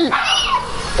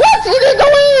 What? You didn't go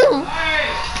in!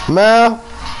 Mal.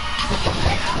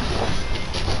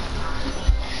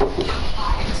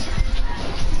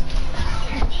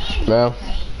 Mal.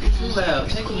 Chill out.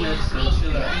 Take a medicine.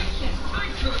 Chill out.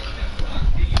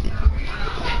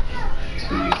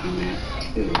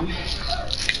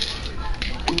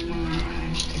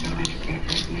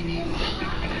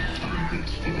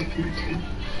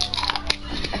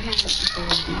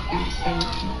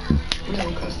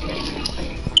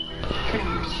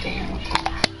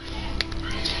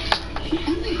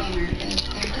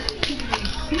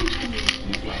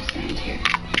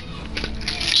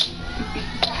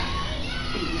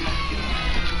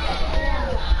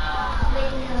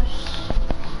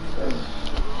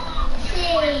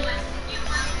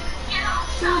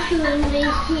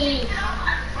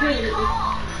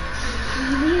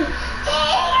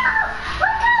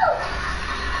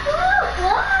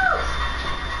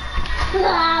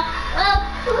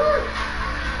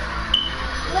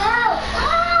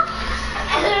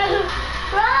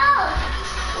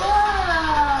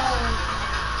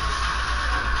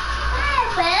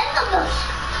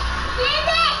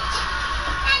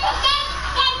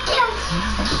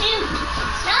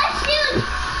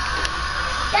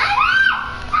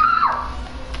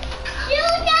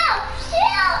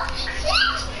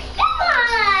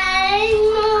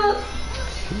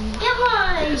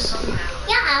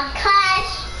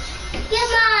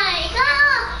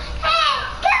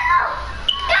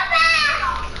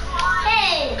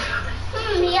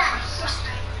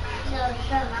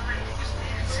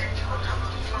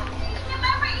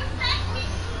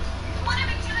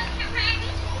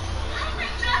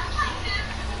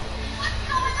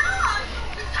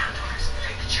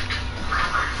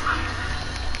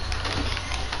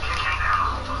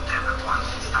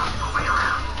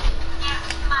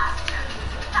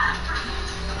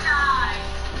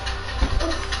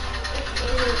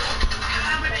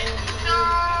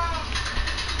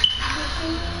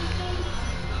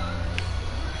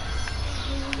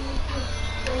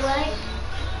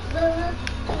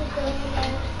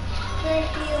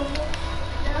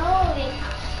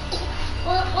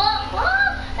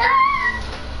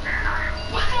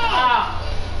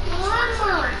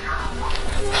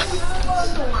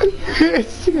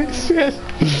 Yes, yes, yes.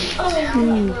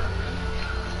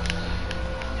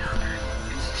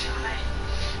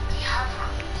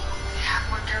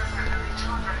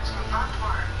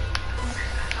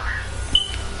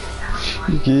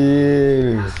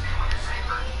 Yeah.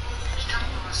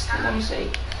 Let me see.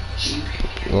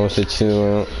 I want to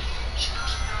chill out.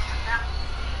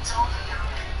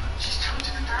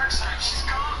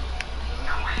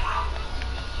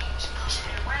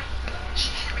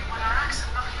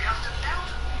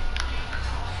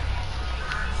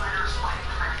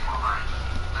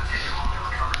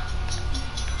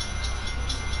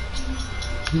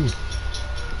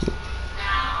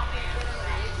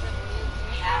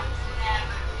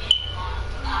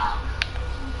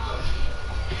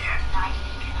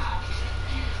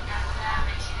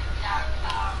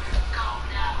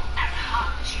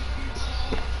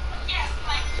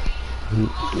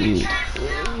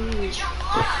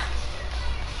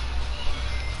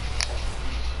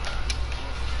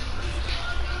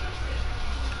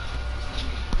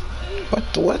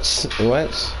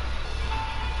 What?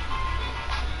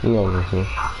 No.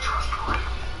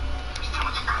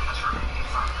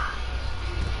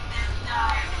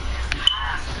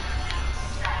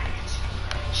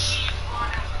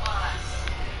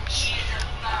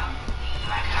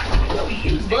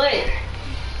 But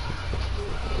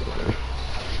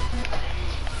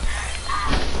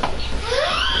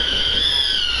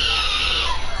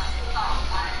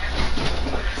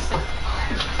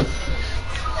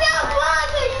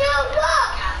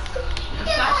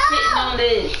stop sitting on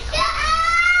this.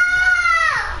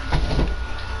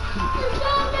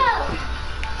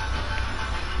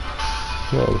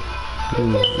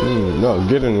 No,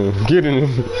 get in him. Get in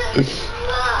him.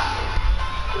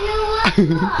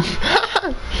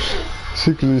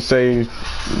 Secretly say.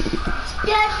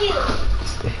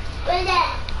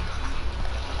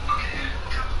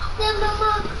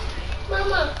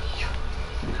 Mama,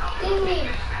 give me.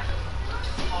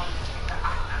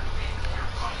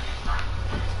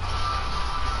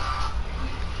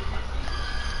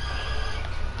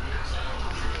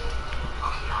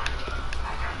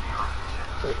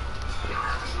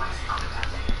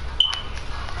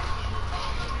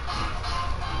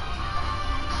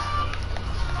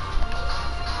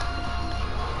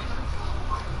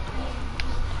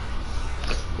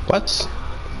 What?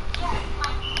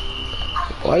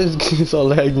 Why is this game so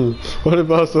laggy? What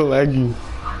about so laggy?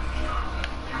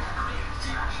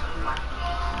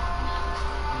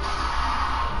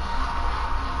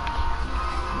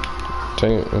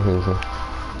 Dang it.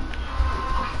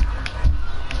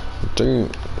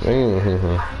 Dang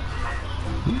it.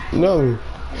 No.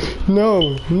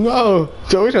 No. No.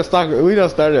 So we just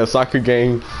started a soccer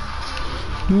game.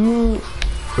 No.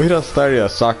 We done started a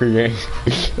soccer game.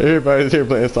 Everybody's here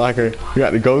playing soccer. We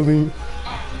got the goalie.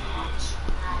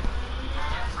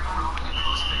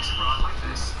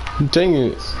 Dang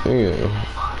it. Dang it.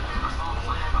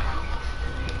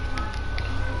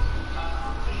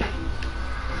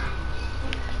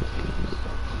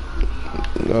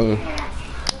 No.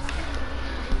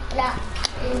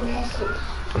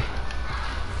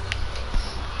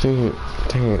 Dang it.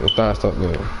 Dang it. It's fast up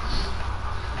there.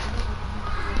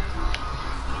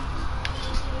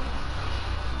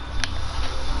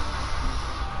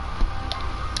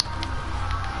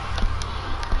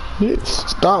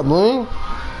 Stop, man.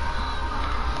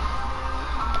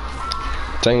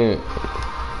 Dang it.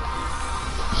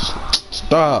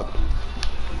 Stop.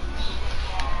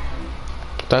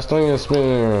 That's not even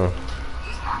spinning around.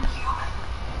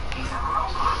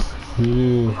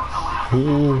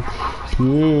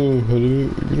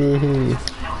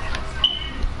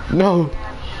 No.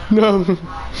 No.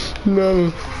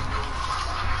 No.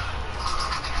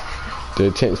 The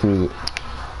intense music.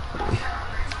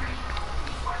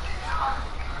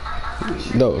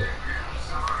 No.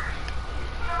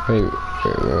 Hey,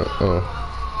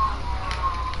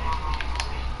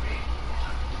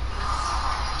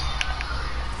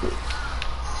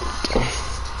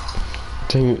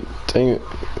 Dang it, dang it.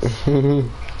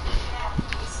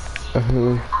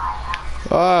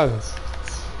 Ah,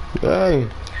 dang.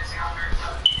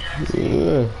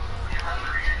 Yeah.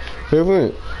 It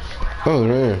went. Oh,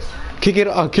 man. Kick it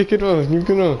off, kick it off, you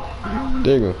can off.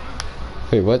 There you go.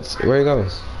 Wait, what's, where it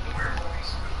goes?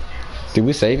 Did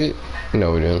we save it?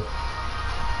 No, we didn't.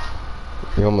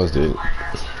 We almost did.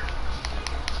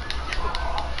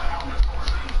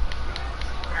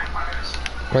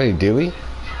 Wait, did we?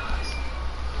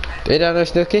 They down there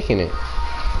still kicking it.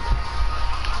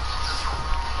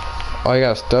 Oh, you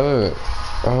got stuck.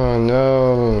 Oh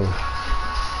no.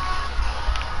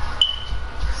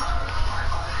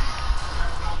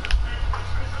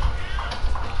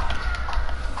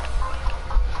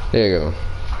 There you go.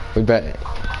 We back.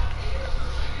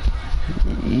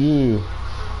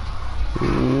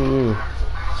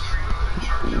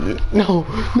 No,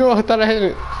 no, I thought I had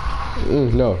it.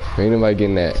 No, ain't nobody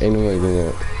getting that. Ain't nobody getting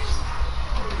that.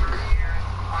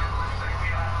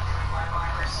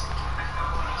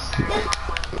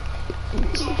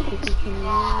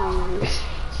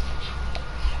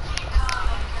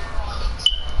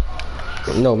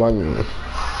 No, my.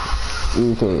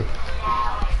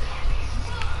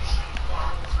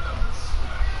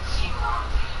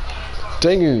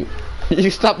 Dang it!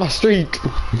 You stopped my streak.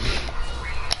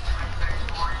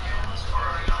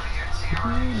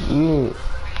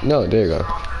 No, there you go.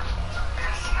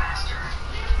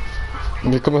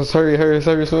 Yeah, come on, hurry, hurry,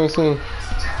 hurry, soon, soon.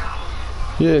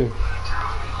 Yeah.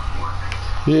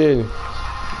 Yeah.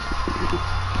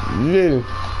 Yeah.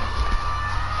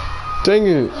 Dang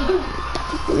it.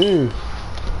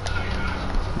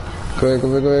 Go ahead, go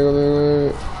ahead, go ahead, go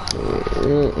ahead, go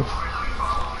ahead.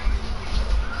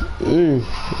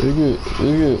 It's good,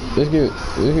 it's good,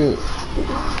 it's good.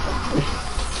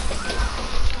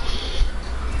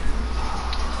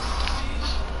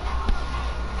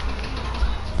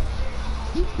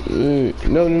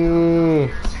 No, no, no, no,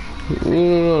 no,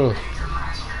 no, no.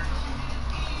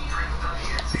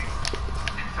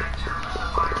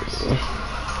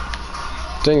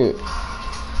 Dang it.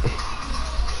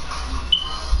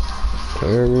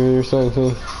 Or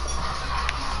something.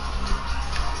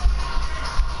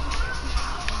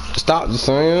 Stop,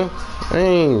 Desanya.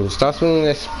 Dang, stop swinging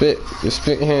that spit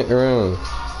hand around.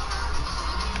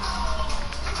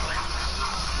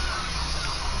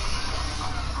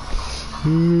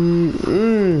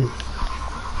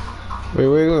 Wait,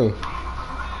 where you going?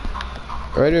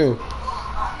 Right here.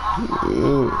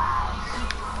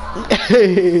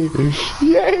 Yay!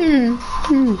 Yay!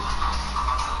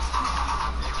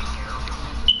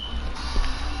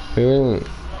 Wait.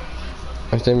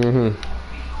 I stand here.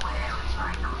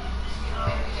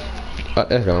 Oh,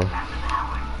 that's gone.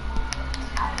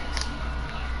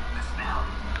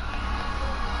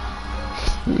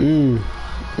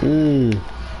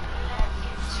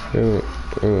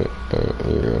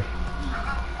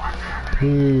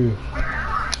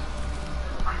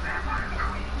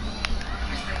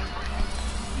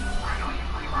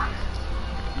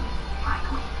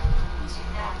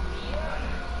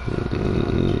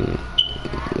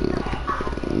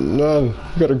 No, you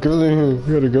got a girl in here.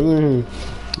 You got a girl in here.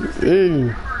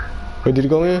 Hey. Wait, did he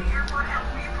go in?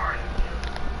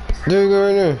 There you go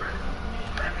right there.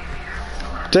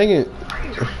 Dang it.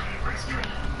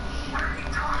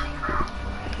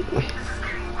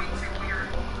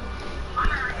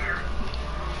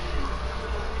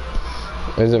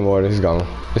 Isn't more, it's gone.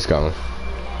 It's gone.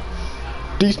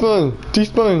 Despawn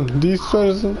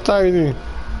is entirely.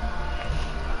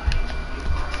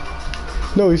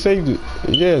 No, he saved it.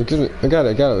 Yeah, give it. I got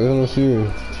it. I don't see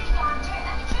you.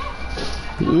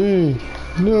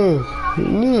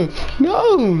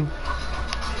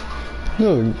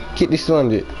 No, get this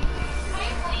one, it.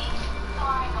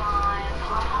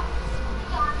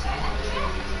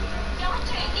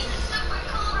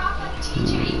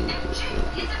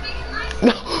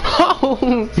 No.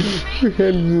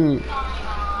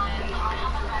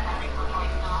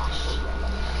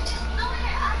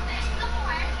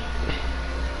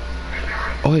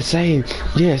 Oh, it's saved.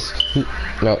 Yes.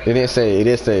 No, it didn't say. It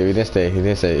didn't save. It didn't stay. It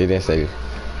didn't say. It didn't save.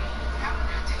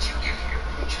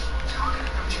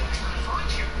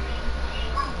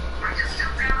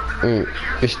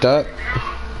 It's stuck.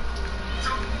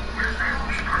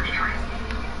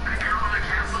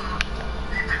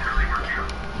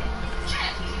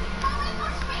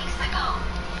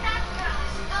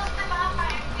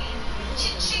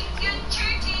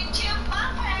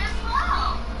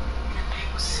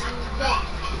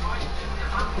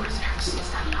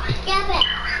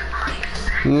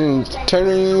 Turn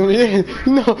it.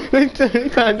 No, they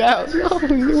found out. No,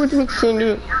 what's gonna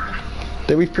do?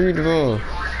 That we freed the phone.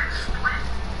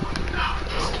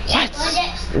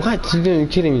 What? You're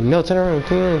kidding me? No, turn around.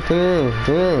 That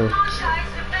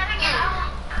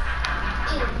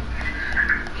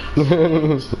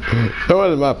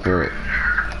wasn't my fault.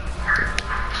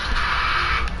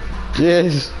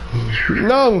 Yes.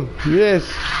 No. Yes.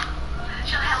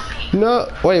 No.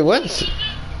 Wait. What?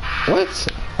 What?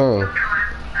 Oh.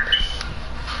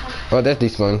 Oh, that's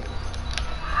this one.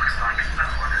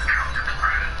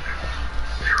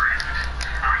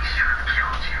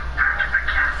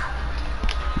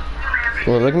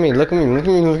 Well, look at me. Hey, look at me.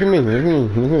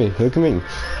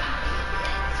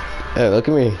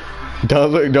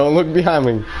 Don't look behind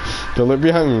me.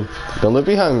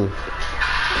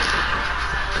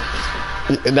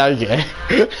 Now you can.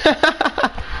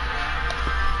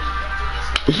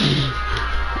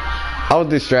 I was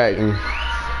distracting.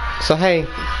 So hey.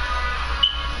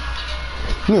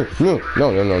 No.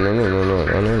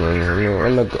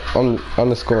 On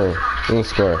the score.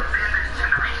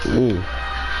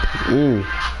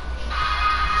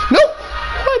 No!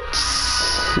 What?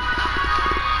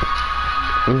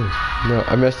 No,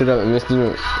 I messed it up. No,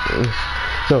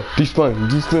 despawn.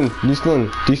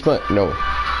 No.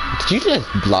 Did you just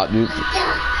block this?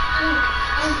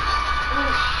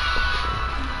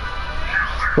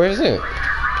 Where is it?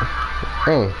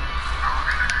 Oh.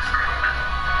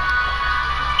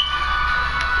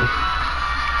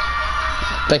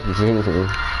 Thank you for anything.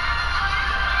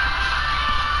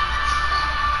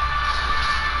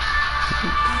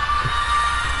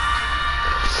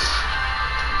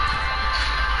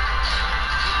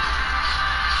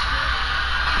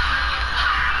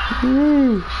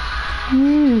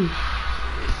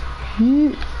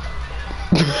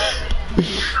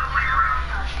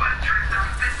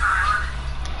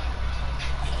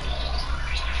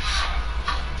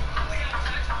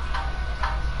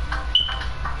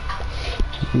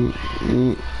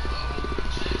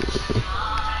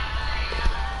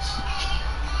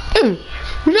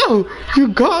 No, you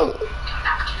got.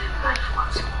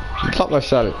 Pop my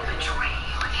shot.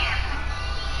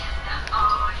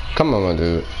 Come on, my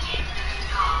dude.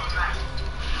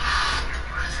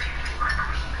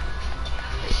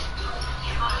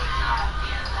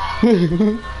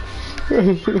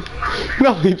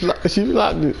 No, she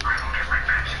blocked it.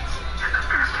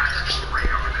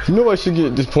 You know what I should get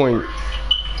at this point?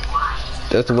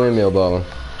 That's the windmill ball.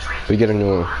 We get a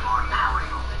new one.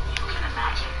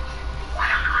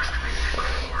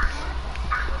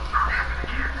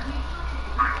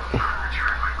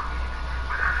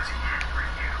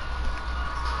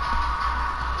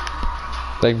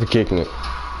 Thank you for kicking it.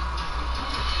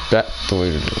 That's the way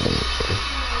to do it.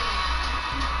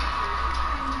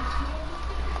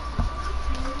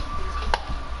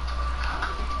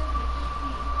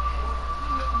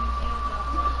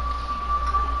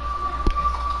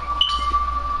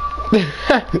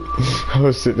 I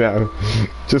will sit down.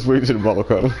 Just wait till the ball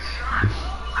comes.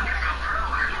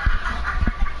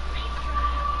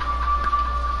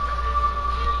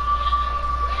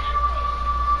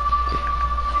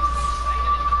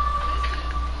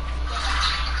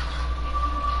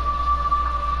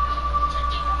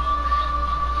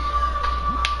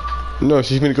 No,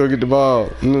 she's gonna go get the ball.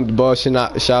 No, the ball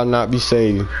shall not be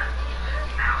saved.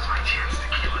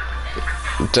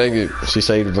 Take it. She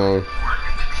saved the ball.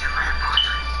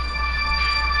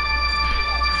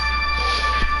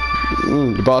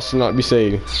 The ball should not be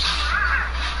saved.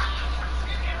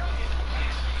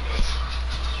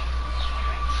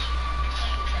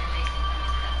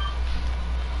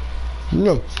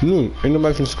 No, ain't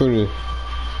nobody can score this.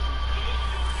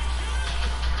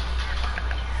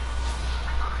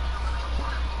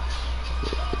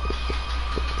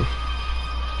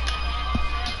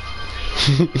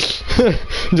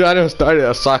 I done started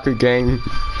a soccer game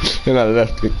and I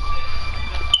left it.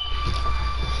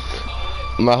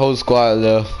 My whole squad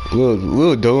left. We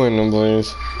were doing them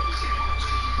boys.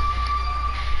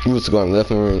 We was going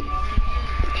left and right.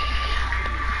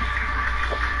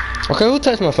 Okay, who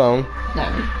touched my phone?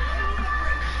 Not me.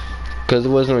 Cause it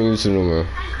wasn't on YouTube no more.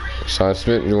 So I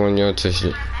spent the one y'all touched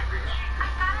it.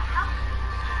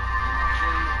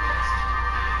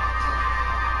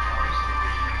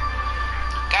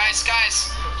 Guys,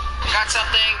 we got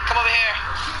something. Come over here.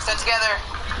 Stand together.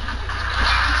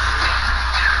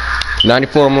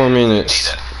 94 more minutes.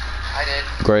 I did.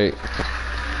 Great.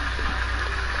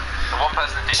 One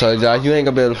person did. So Josh, you ain't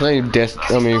gonna be able to play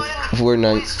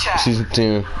Fortnite Season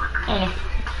 10.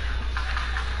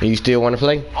 And you still wanna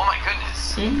play? Oh my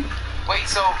goodness. Wait,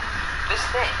 so this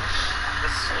thing, the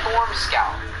Storm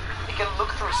Scout, it can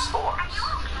look through storms.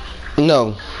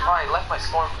 No. Oh, I left my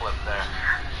storm flip there.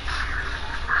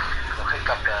 I picked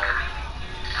up the...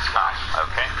 Ah,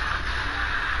 okay.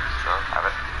 Sure, have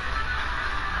it.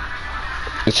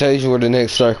 It tells you where the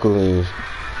next circle is.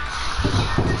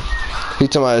 He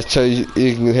talking about it tells you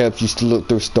it can help you to look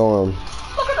through storm.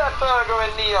 Look at that burger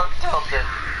in New York Tilted.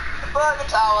 The Burger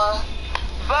Tower.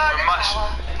 We're much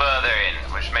further in,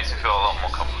 which makes me feel a lot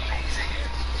more comfortable.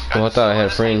 Oh, I thought I had a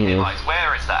friend here. Like,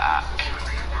 where is that at?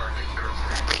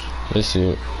 Let's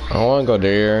see. I wanna go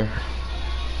there.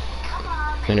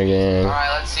 And again. Alright,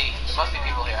 let's see. There must be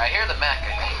people here. I hear the mech,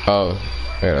 I think. Oh,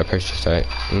 I gotta purchase that.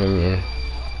 Oh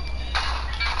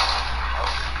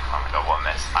my god, what a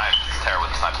mess. I'm terrible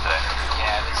with the sniper today.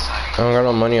 Yeah, this side. I don't got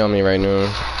no money on me right now.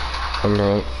 I'm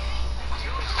broke.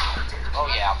 Oh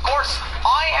yeah, of course.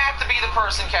 I had to be the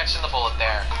person catching the bullet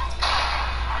there.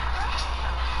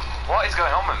 What is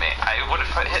going on with me? I would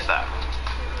have hit that.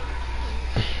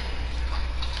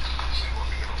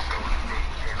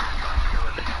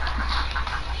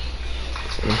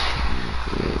 Okay,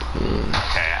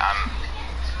 I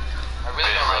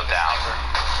really don't like the sniper.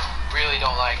 Really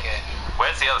don't like it.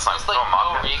 Where's the other sniper? It's like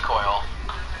no recoil.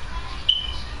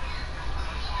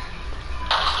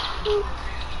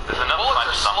 There's another Bullets sniper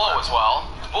are slow somewhere. as well.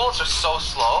 Bullets are so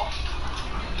slow.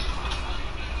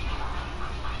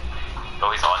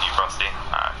 Oh, he's on you, Frosty.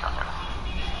 Alright, come here.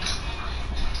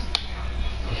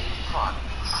 Come on.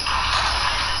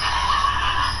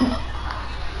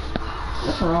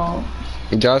 What's wrong?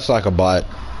 Josh like a bot.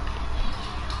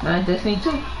 Not Destiny 2.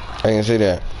 I can see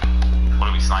that. What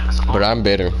are we sniper support? But I'm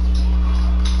better.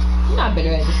 You're not better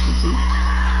at Destiny 2.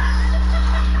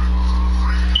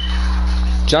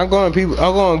 So I'm going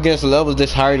against levels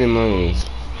that's higher than mine. Let's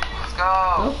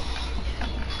go.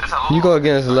 There's a lot. You go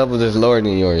against a level that's lower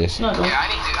than yours. No, don't. Yeah, I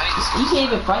need to You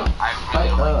can't even fight. I really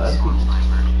don't like this one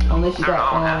sniper. Unless you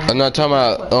got, I'm not talking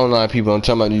about online people, I'm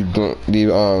talking about the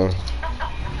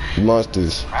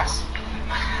monsters. Press.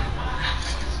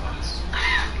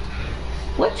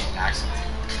 what? Excellent.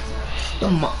 The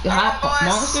high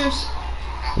monsters?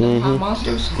 High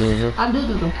monsters? I do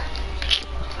them.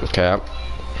 Cap.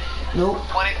 Nope.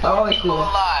 24 I always people do.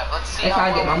 alive. Let's see That's how I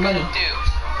well get my we're money. gonna do.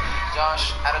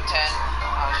 Josh, out of 10,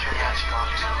 how's your match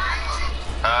going?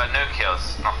 No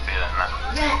kills. Not feeling that.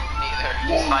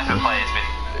 Neither. Sniper play has been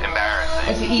embarrassing.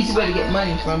 That's an easy way to get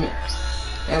money from it.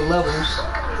 And levels.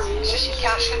 It's just you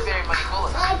can't shoot very many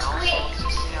bullets, you know? So it's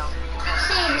just, you know, you miss.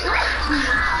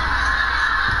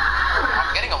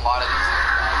 I'm getting a lot of these.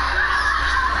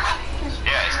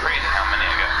 Yeah, it's crazy how many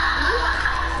I got.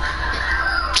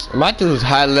 My dude's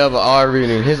high level R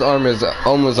reading. His armor is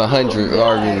almost 100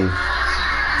 R reading.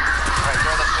 Alright,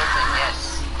 throw the swift thing,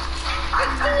 yes.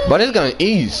 But it's gonna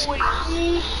ease. Alright,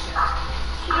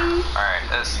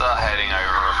 let's start heading over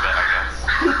a bit, I guess.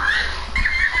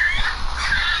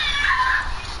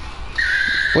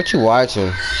 What you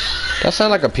watching? That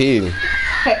sound like a pig.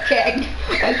 A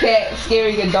cat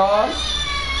scaring a dog.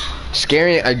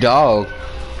 Scaring a dog. A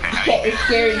cat is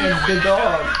scaring the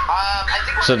dog. I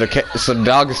think So the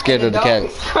dog is scared of the cat.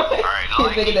 Alright, He's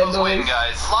like making that equals win, noise.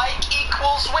 guys. like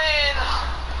equals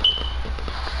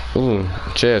win. Ooh,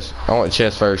 chest. I want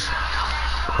chest first.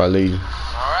 If I leave.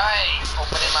 Alright,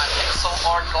 opening my pixel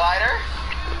art glider.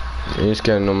 You ain't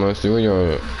scared no more. Where you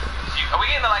at? Are we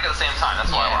getting the like at the same time?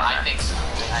 That's what I Yeah, want. I think so.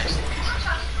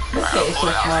 This cat is so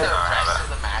The smart. rest of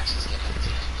the match is getting to.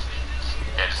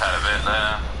 Yeah, just had a bit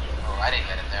there. Oh, I didn't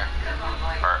get in there.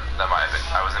 Or that might have been.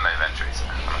 I was in my inventory, so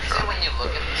I'm not See sure. when you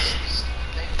look at this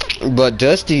thing? But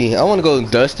Dusty, I want to go to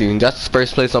Dusty. That's the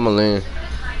first place I'm gonna land.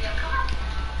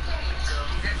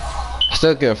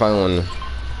 Still can't find one of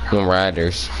them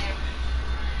riders.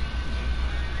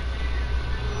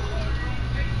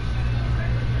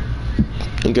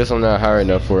 I guess I'm not high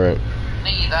enough for it.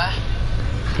 Neither.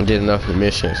 I did enough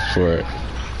missions for it.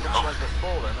 Looks like the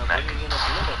Fallen are bringing in a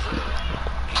glimmer today.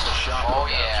 Keep a sharp Oh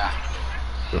lookout.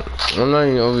 yeah. I'm not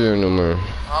even over there no more.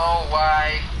 Oh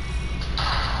why?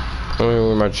 I'm even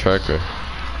with my tracker.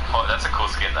 Oh, that's a cool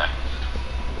skin there.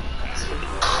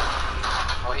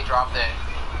 Oh, he dropped it.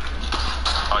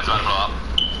 Oh, he's about to blow up.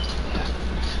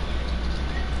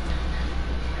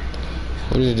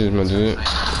 What is this, my dude?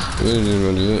 What is this,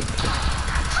 my dude?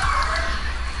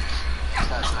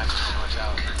 That's nice. Watch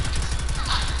out.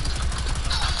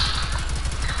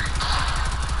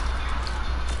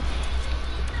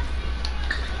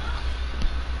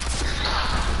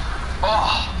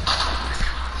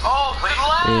 Oh, it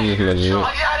What is this, my lagged. dude? I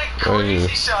had a What is crazy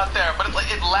this? shot there, but it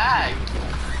lagged.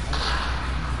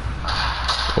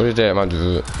 What is that, my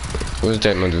dude? What is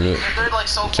that, my dude? They're like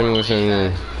so Tell me what's in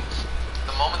there.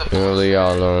 The moment the You know, leave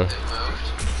y'all alone. they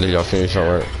moved. Leave y'all finish your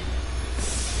work.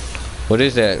 What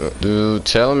is that, dude?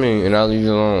 Tell me, and I'll leave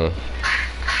you alone.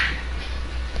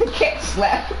 Cat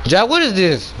slap. Jack, what is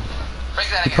this? Break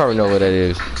that You again. probably know what that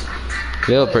is.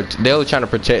 They were trying to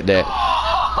protect that.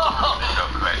 Go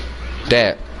quick.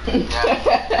 That.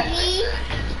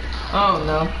 Oh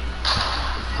no.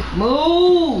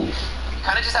 Move.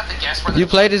 Kind of just have to guess where You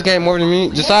play this game more than me,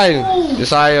 Josiah.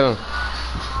 Josiah.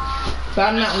 But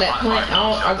I'm not on that planet.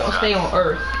 I'm gonna stay on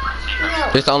Earth.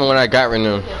 It's the only one I got right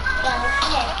now.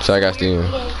 So I got Steven.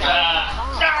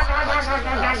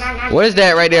 What is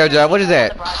that right there, Jack? What is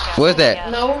that? What is that?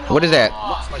 No. What is that?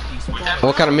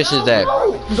 What kind of mission is that?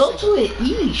 Go to it.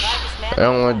 Yeesh. I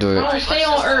don't want to do I want it. to stay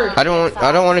on Earth. I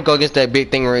don't want to go against that big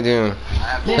thing right there.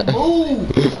 Then move.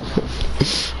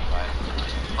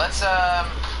 Let's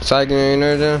So I can in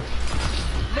there then?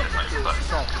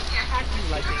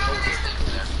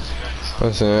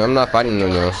 Listen, I'm not fighting no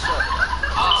more.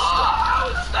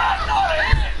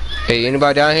 Hey,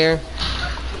 anybody down here?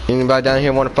 Anybody down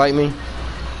here want to fight me?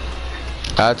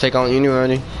 I'll take on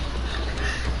anybody.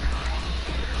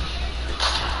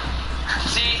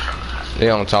 see. They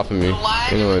on top of me.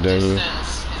 Lag Anyway, down distance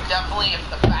here. is definitely a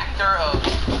factor of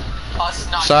us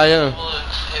not Saya. being able to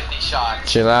hit these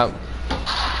shots. Chill out.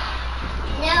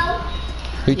 No.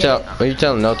 Who you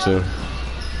telling no to?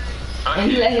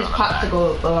 And he let his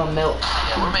popsicle melt.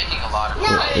 Yeah, we're making a lot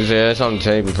of Is it on the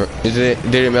table? Is it?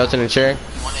 Did it melt in the chair?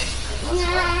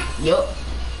 180. Yup.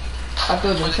 I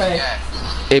threw it in the trash. Yeah.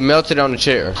 It melted on the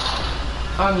chair.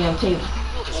 On the table.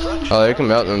 Oh, it can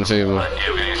melt on the table. Yeah,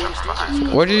 we're gonna get shot from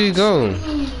behind. Where did he go?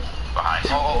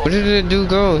 Behind. Where did that dude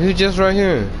go? He just right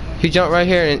here. He jumped right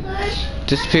here and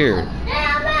disappeared.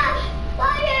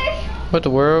 What the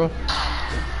world?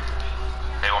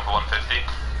 They went for 150.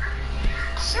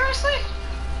 Seriously?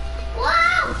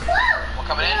 Wow. We're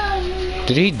coming in.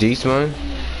 Did he despawn?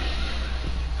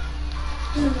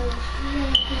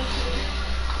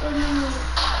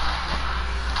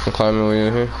 I'm climbing way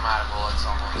up here. I'm out of bullets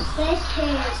almost.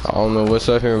 I don't know what's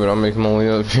up here, but I'm making my way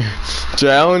up here. Jay,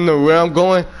 I don't know where I'm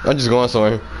going. I'm just going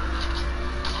somewhere.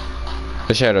 I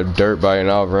just had a dirt bike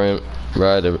and I'll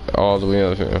ride all the way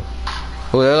up here.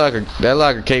 Well, that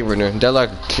like a cave right there. That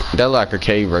like a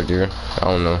cave right there. I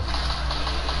don't know.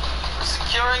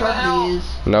 Securing the Probably hill. is.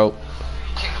 Nope.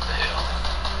 King of the hill.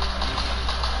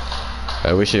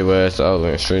 I wish it was. I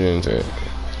went straight into it.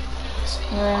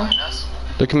 Yeah. Yes.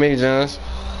 Look at me, Jonas.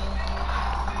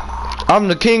 I'm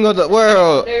the king of the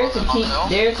world. There's a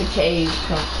cave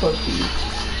close to you.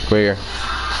 Where?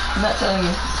 I'm not telling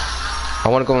you. I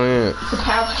want to go in. It's a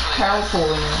powerful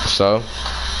in there. So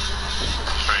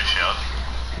Straight shot.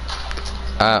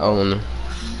 I own them.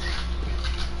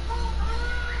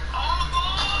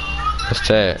 What's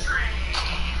that?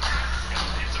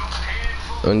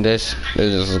 And this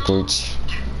is a glitch.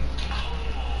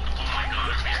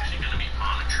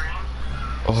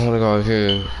 Oh, I wanna go out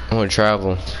here. I wanna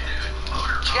travel. Did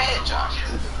you get hit, Josh?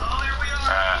 I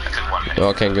took one hit. Oh,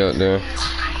 I can't get up there.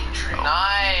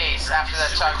 Nice. After that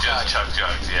chug Just chug. chug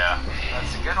jugs, yeah.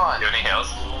 That's a good one. You have any heals?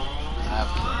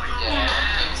 Yeah.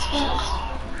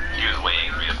 He was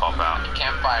waiting for me to pop out.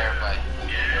 Campfire, but I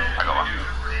got one.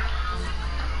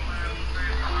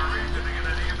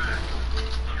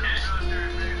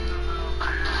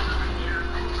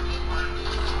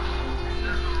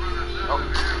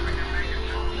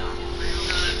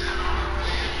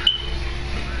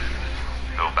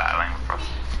 Still battling with us.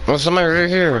 Oh, somebody right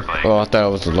here. Oh, I thought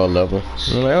it was a low level.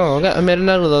 I'm like, oh, I made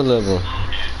another low level.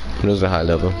 It was a high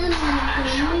level.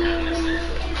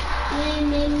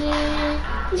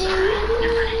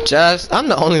 Just, I'm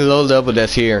the only low level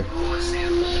that's here.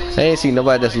 I ain't seen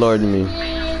nobody that's lower than me.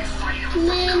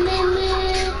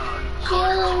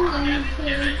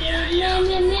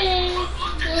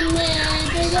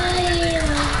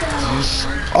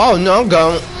 Oh no, I'm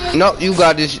gone. No, you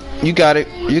got this. You got it.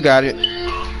 You got it.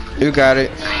 You got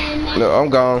it. No, I'm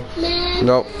gone.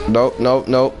 Nope. Nope. Nope.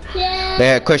 Nope. They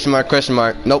had question mark. Question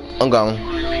mark. Nope. I'm gone.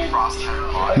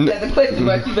 That's a question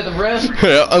mark. You better run.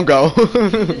 Yeah, I'm gone.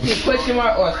 It's a question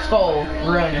mark or a skull.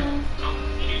 Run.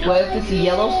 Well, if it's a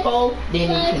yellow skull, then you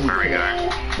can. Where are we going?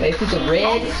 But if it's a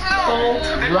red skull,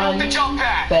 run fast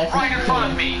right in as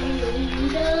front of you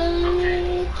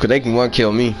can. me. Cause they can one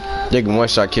kill me. They can one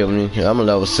shot kill me. I'm a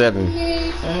level 7.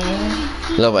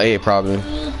 Level 8 probably.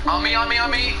 On me, on me,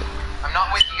 on me. I'm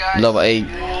not with you guys. Level 8.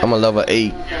 I'm a level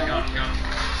 8. Yeah, I'm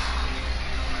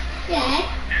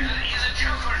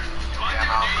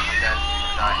out. I'm dead.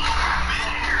 Nice.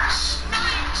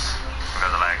 We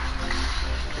got the leg.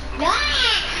 What are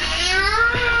you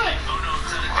doing?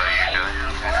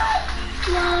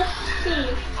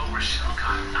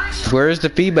 Where is the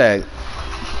feedback?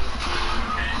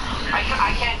 I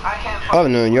can't. Oh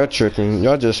no, y'all tripping.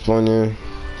 Y'all just spawned in.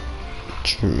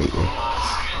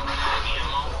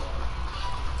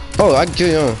 Oh, I can kill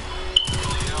y'all.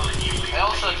 I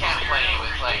also can't play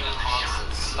with like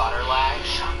constant stutter lag.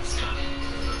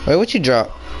 Hey, what you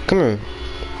drop? Come here.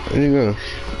 Where'd you go?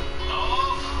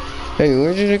 Hey,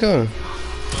 where did it go?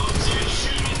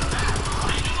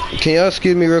 Can y'all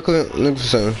excuse me real quick? Look for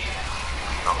something.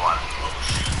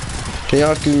 Can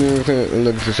y'all excuse me real quick? I'm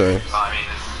looking for something. I mean,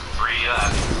 there's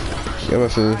 3 Get my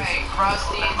food. Hey,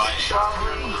 Krusty,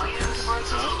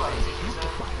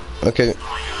 Okay.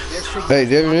 Hey,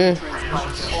 David.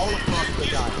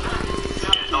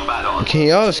 Can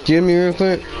y'all excuse me real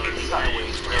quick?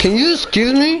 Can you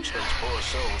excuse me?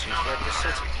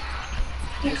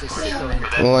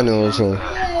 Oh, I know what's wrong.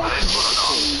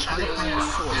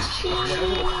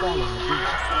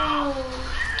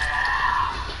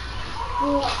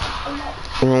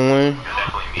 Wrong way?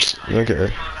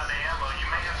 Okay.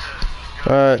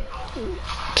 Alright.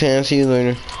 Tan, see you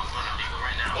later.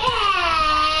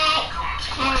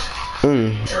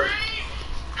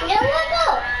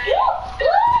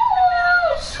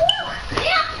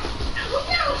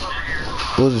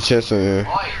 What's the chest on here?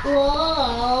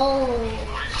 Whoa.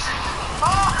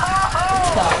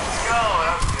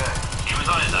 He was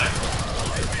on his own.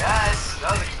 Yes,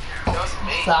 that was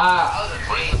me. Stop. That was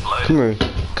me. Come here.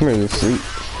 Come here, little freak.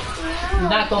 You're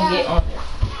not gonna get on.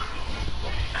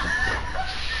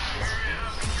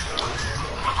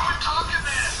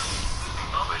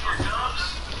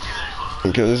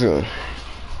 Okay, let's go.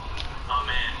 Oh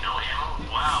man, no ammo?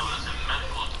 Wow, that's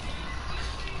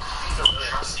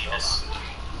immense.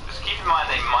 Just keep in mind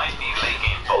they might be late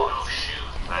game bots.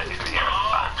 If you hear them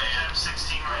back. Man,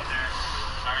 16 right there.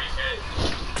 Alright, good.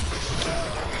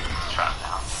 Trap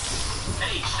down.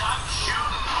 Hey, stop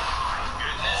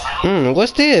shooting!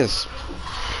 What's this?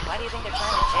 Why do you think they're trying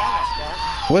to jam us,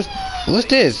 Doug? What's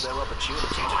this? Their opportunity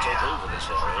to take over this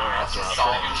area after our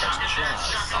friend catch the charge.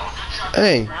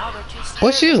 Hey, Now they're too scared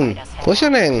what's to you? fight us head What's your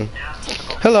name?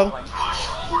 Hello?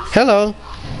 Hello?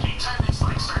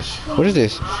 What is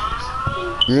this?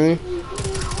 Really?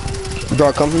 You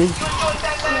brought company?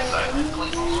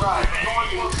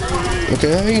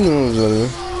 Okay, how you doing, brother?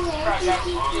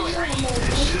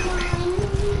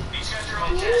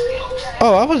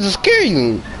 Oh, I was to scare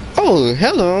you. Oh,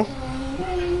 hello.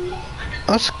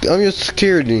 I'm your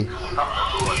security.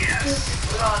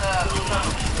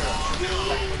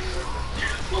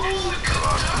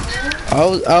 I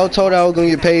was told I was gonna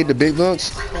get paid the big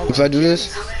bucks if I do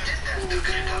this.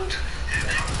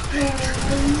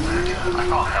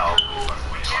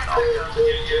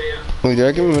 Wait, did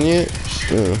I get my money yet?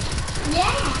 Yeah.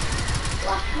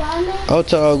 I was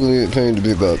told I was gonna get paid the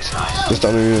big bucks. Just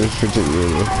don't even protect me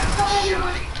anymore.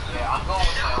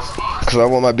 Cause I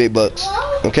want my big bucks.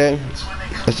 Okay?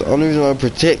 That's the only reason I'm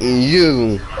protecting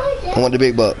you. I want the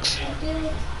big bucks.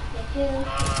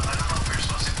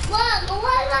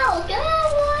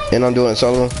 And I'm doing it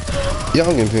solo.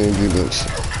 Y'all getting paid big bucks.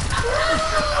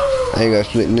 I ain't got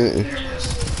split nothing.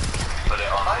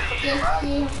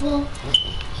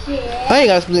 I ain't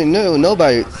got split nothing with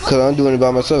nobody, cause I'm doing it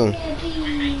by myself.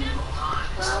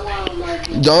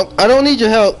 I don't need your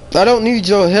help. I don't need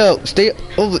your help. Get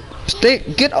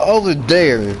over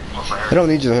there. I don't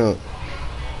need your help.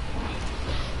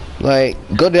 Like,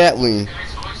 go that way.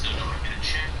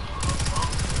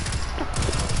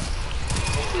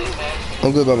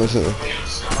 I'm good by myself.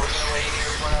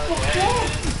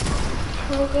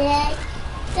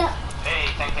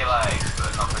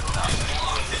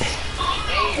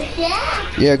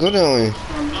 Yeah, go that way.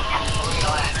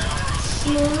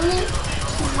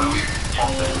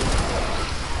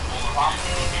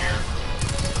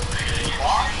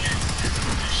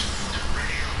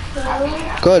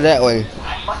 Go that way.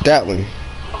 That way.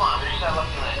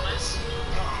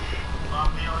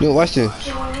 Yo, watch this.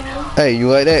 Hey, you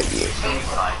like that?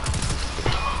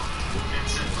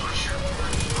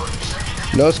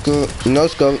 No scoop, no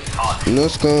scope, no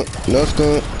scoop, no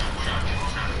scoop.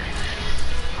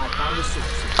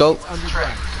 Scope,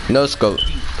 no scope.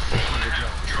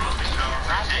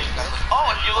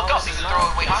 Oh, if you look up, you can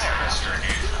throw it way higher.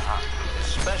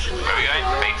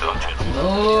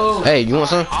 Oh. Hey, you want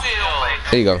some?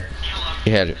 There you go.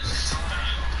 You had it.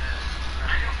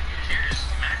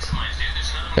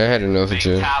 I had enough of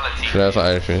you. So that's all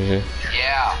I here.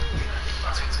 Yeah.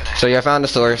 So yeah, I found the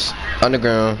source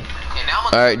underground.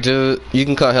 Alright, dude, you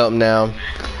can call help now.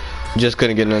 Just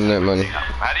couldn't get none of that money.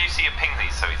 How do you see a ping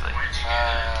these so easily?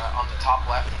 On the top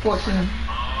left. 14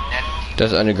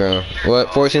 That's underground.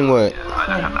 What? 14 what? I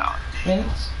don't have that one.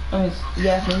 minutes.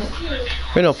 Yeah, minutes.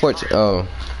 Wait, no, 14. Oh.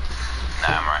 Nah,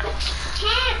 I'm right.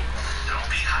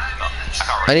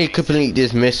 I need to complete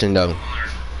this mission though.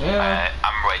 Yeah.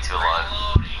 I'm way too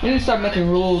low. We need to start making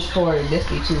rules for this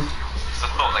game too. It's the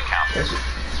thought that counts.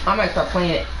 I might start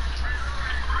playing it.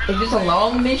 If it's a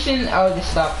long mission, I'll just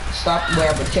stop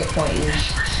wherever checkpoint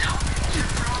is.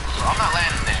 I'm not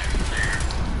landing there.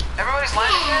 Everybody's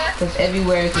landing there? Because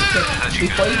everywhere is a checkpoint.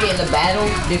 Before you get in the battle,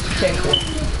 there's a checkpoint.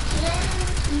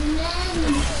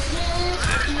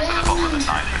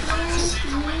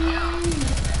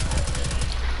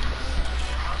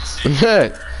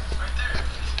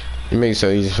 You make it so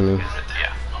easy for me.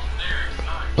 Yeah.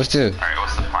 What's this? Alright,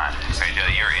 what's the plan? Okay, Joe,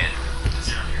 you're in.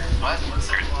 What?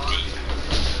 You're deep.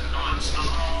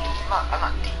 I'm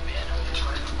not deep in.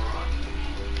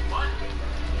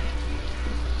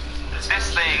 This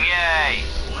thing, yay!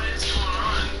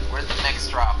 Where's the next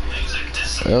drop?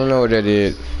 I don't know what that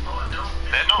is.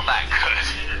 They're not that good.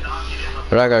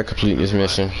 But I gotta complete this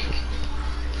mission.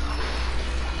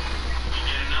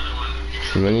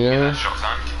 Money now?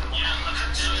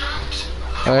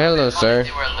 Oh, hello, sir.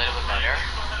 They were a little bit better.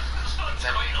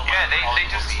 Yeah, they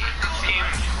just seem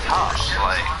tough.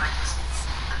 Like,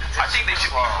 I think they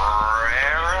should be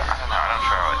rarer. I don't know. I'm not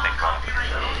sure what I think about it.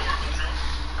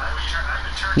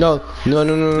 No. The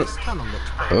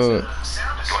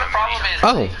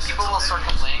problem is, people will start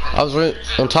complaining that I was right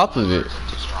on top of it.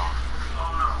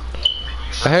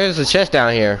 I heard there's a chest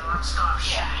down here.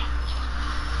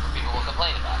 people will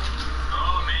complain about it.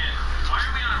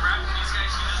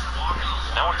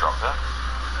 No one dropped that.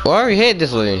 Well, I already head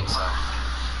this way.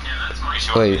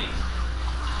 Wait.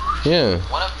 Yeah.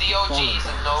 One of the OGs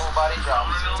and nobody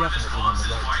dropped it. Definitely on the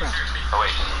right track. Oh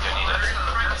wait, you don't need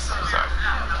it. Sorry.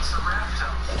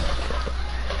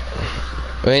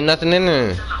 There ain't nothing in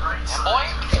there. Boy.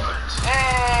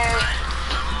 Hey.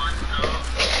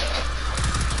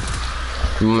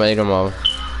 You made them all.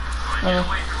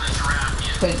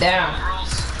 Put it down.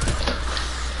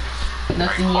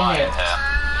 Nothing in there.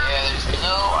 Yeah, there's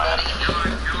nobody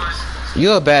here.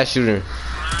 You're a bad shooter.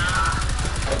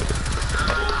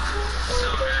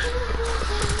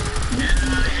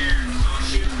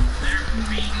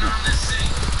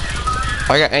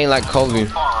 I got aim like Kobe.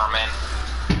 Farmer, man.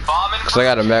 Cause I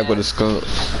got a Mac with a skunk.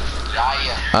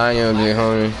 I ain't gonna be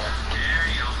hungry.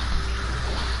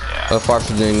 How far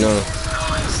from doing no?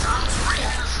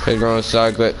 Hey, go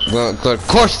inside, go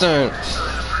course then!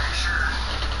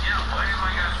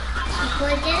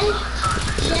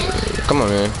 Come on,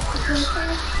 man.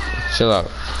 Chill out.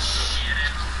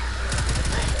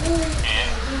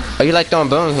 Oh, you like throwing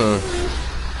bones, huh?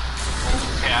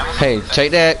 Hey,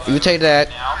 take that. You take that.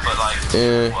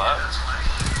 And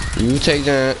you take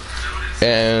that.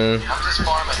 And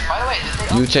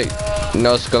you take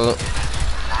no skull.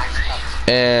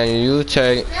 And you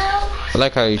take. I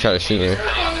like how you try to shoot me.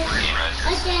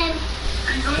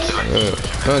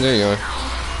 Oh, there you go.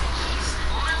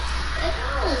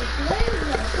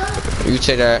 You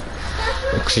take that.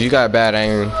 Cause you got bad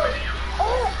aim.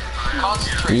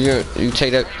 You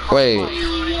take that. Wait.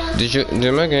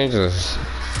 Did my game just?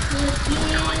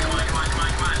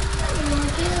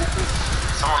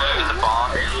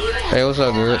 Hey, what's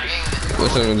up, dude?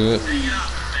 What's up, dude? No,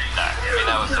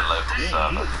 that was the local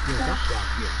server.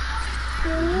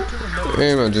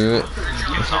 Hey, my dude. There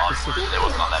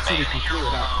was not that many.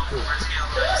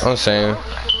 I'm saying.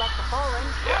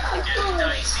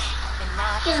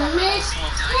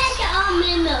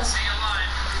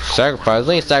 Sacrifice?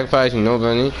 They ain't sacrificing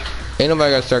nobody. Ain't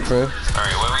nobody got sacrifice.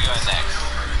 Alright, where are we going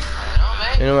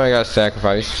next? Ain't nobody got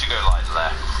sacrifice. We should go like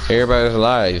left. Everybody's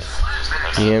alive.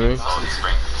 You hear me?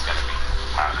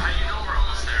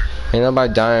 Ain't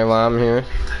nobody dying while I'm here.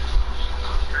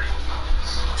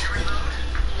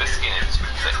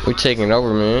 We're taking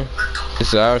over, man. This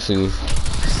is our city.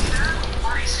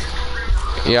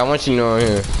 Yeah, I want you to know I'm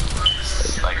here.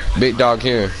 Big dog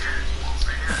here.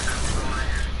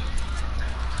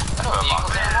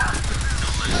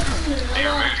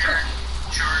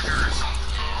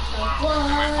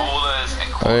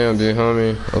 I am, big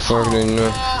homie. I'm fucking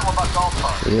know.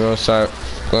 You know, outside.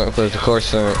 Going for the course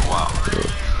center.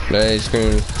 That ain't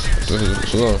screen.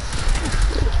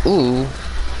 Ooh.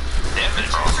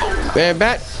 Man,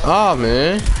 back. Oh,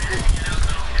 man.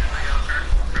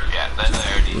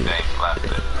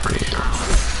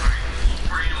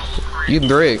 You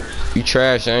brick. You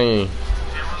trash, ain't you?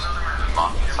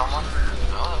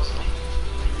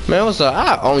 Man, what's up?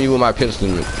 I own you with my pistol.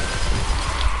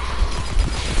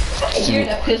 I hear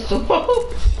that pistol.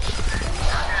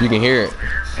 You can hear it.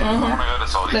 You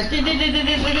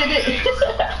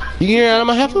can hear it out of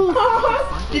my headphone?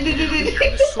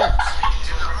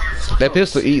 That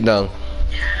pistol eat though.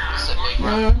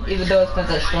 Even though it's not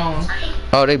that strong.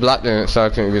 Oh, they blocked it so I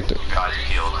couldn't get it.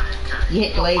 You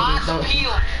hit the lasers, don't you?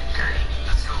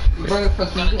 Bring it for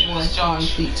some good ones on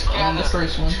the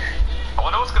first one. I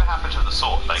wonder what's gonna happen to the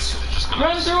sword. Like, it's just gonna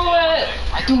run through it!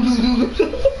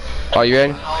 Are you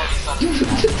ready?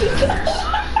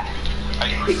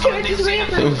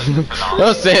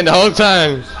 I'm saying the whole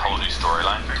time. Whole new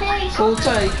storyline. Hold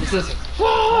tight. Just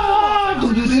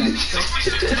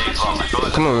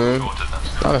come on, man.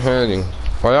 I'm hurting.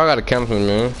 Why y'all gotta cancel me,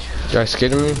 man? Y'all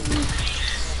scared of me?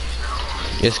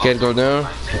 You scared to go down?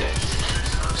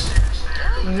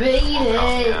 Made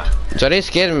it. So they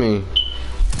scared of me.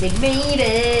 They made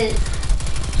it.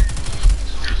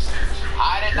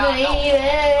 Made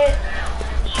it.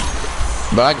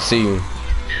 But I can see you.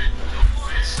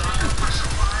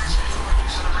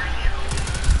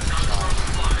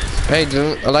 Hey,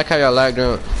 dude, I like how y'all lagged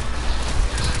out.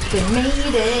 They made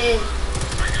it.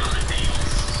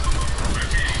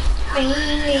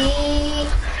 Made it.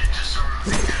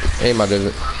 Hey, my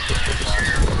dude.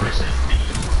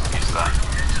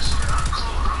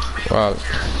 Wow.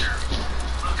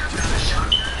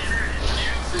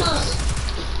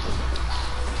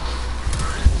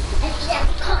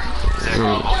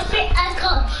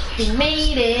 They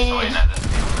made it.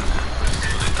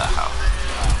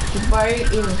 The bird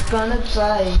is gonna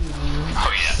fly you.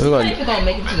 Oh yeah. We're If you're gonna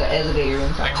make it to the elevator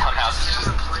in time. House is just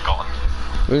gone.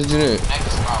 Where's it?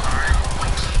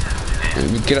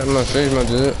 You get out of my face, my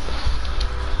dude.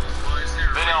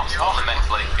 On the next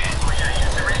late game.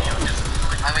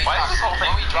 I mean, why is this whole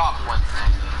thing we dropped one?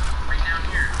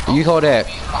 You hold that.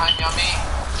 Behind me on me.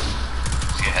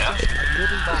 Yeah.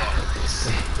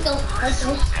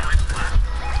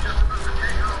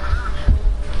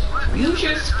 Use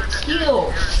your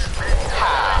skill.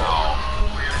 How?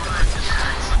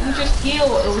 Use your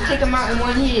skill. It will take them out in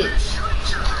one hit.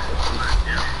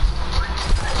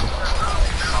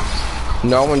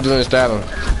 No one doing stabbing.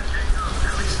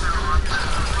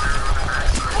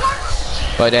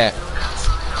 Like that.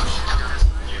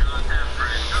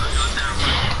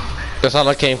 That's all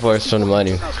I came for, is for the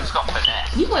money.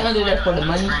 You went under there for the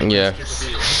money? Yeah.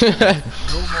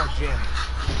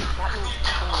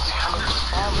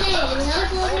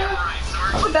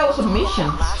 thought that was a mission.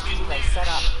 Last relay set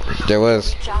up. There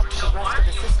was. Reach out to the rest of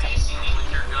the system.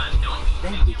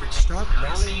 Then we can start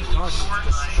rallying Guardians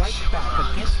to strike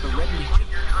back against the Red Legion.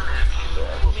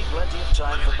 There will be plenty of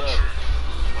time for both.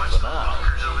 For now,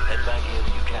 head back here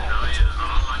when you can.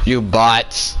 You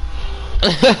bots.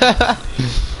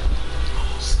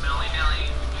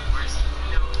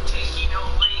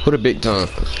 Who the big tongue?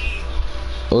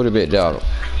 Who the big dog?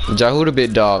 Ja, who the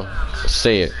big dog?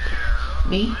 Say it.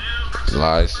 Me?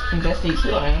 Lies. Investigate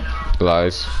too, I am.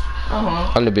 Lies.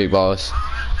 I'm the big boss.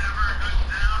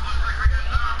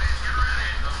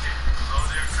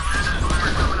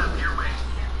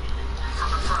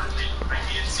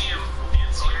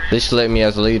 They select me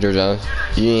as a leader, John.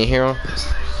 You ain't hear him?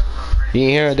 You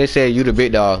ain't hear him? They said you the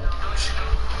big dog.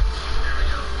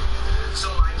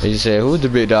 They said, who's the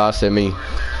big dog? I said me.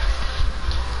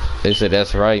 They said,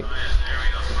 that's right.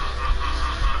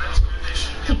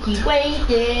 Tiki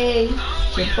Wednesday.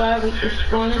 Goodbye, is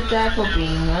gonna die for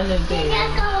being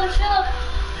unavailable.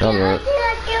 I'm right.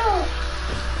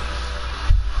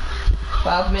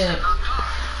 5 minutes.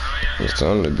 It's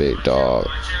on the big dog.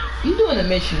 You doing a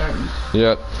mission, aren't you?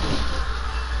 Yep.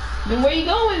 Then where you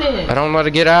going then? I don't know how to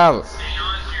get out.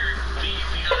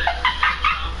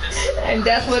 And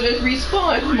that's what is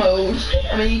respawn mode.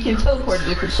 I mean, you can teleport to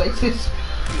different places.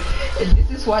 And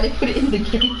this is why they put it in the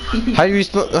game. How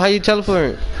you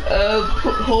teleport?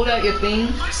 Hold out your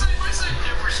thing.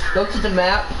 Go to the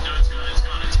map.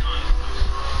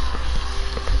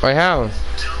 Wait, how?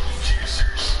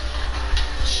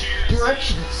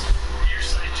 Directions.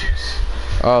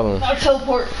 Oh. I'll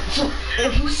teleport. So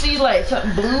if you see like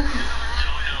something blue,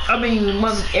 I mean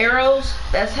one of the arrows,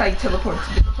 that's how you teleport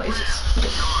to different places.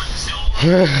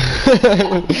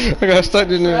 I got stuck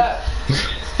in there.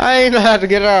 I ain't know how to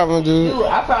get out, my dude. Dude,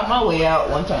 I found my way out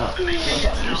one time.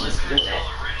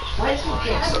 Why is my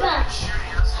camera?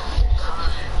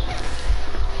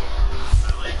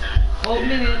 12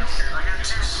 minutes.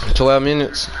 12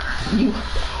 minutes. You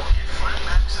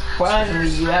finally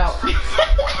you out.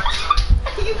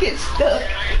 You get stuck.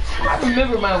 I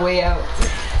remember my way out.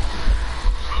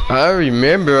 I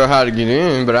remember how to get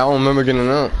in, but I don't remember getting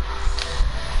out.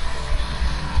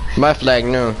 My flag,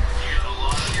 no.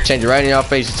 Change it right in y'all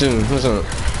faces too. What's up?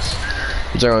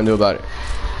 What y'all gonna do about it?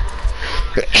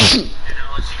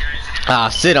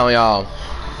 I'll sit on y'all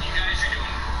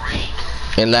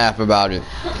and laugh about it.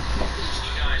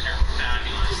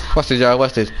 What's this, y'all?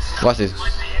 What's this? What's this?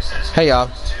 Hey, y'all.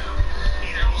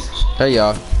 Hey,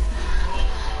 y'all.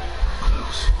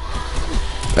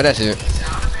 But that's it.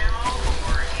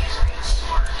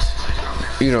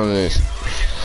 You know this.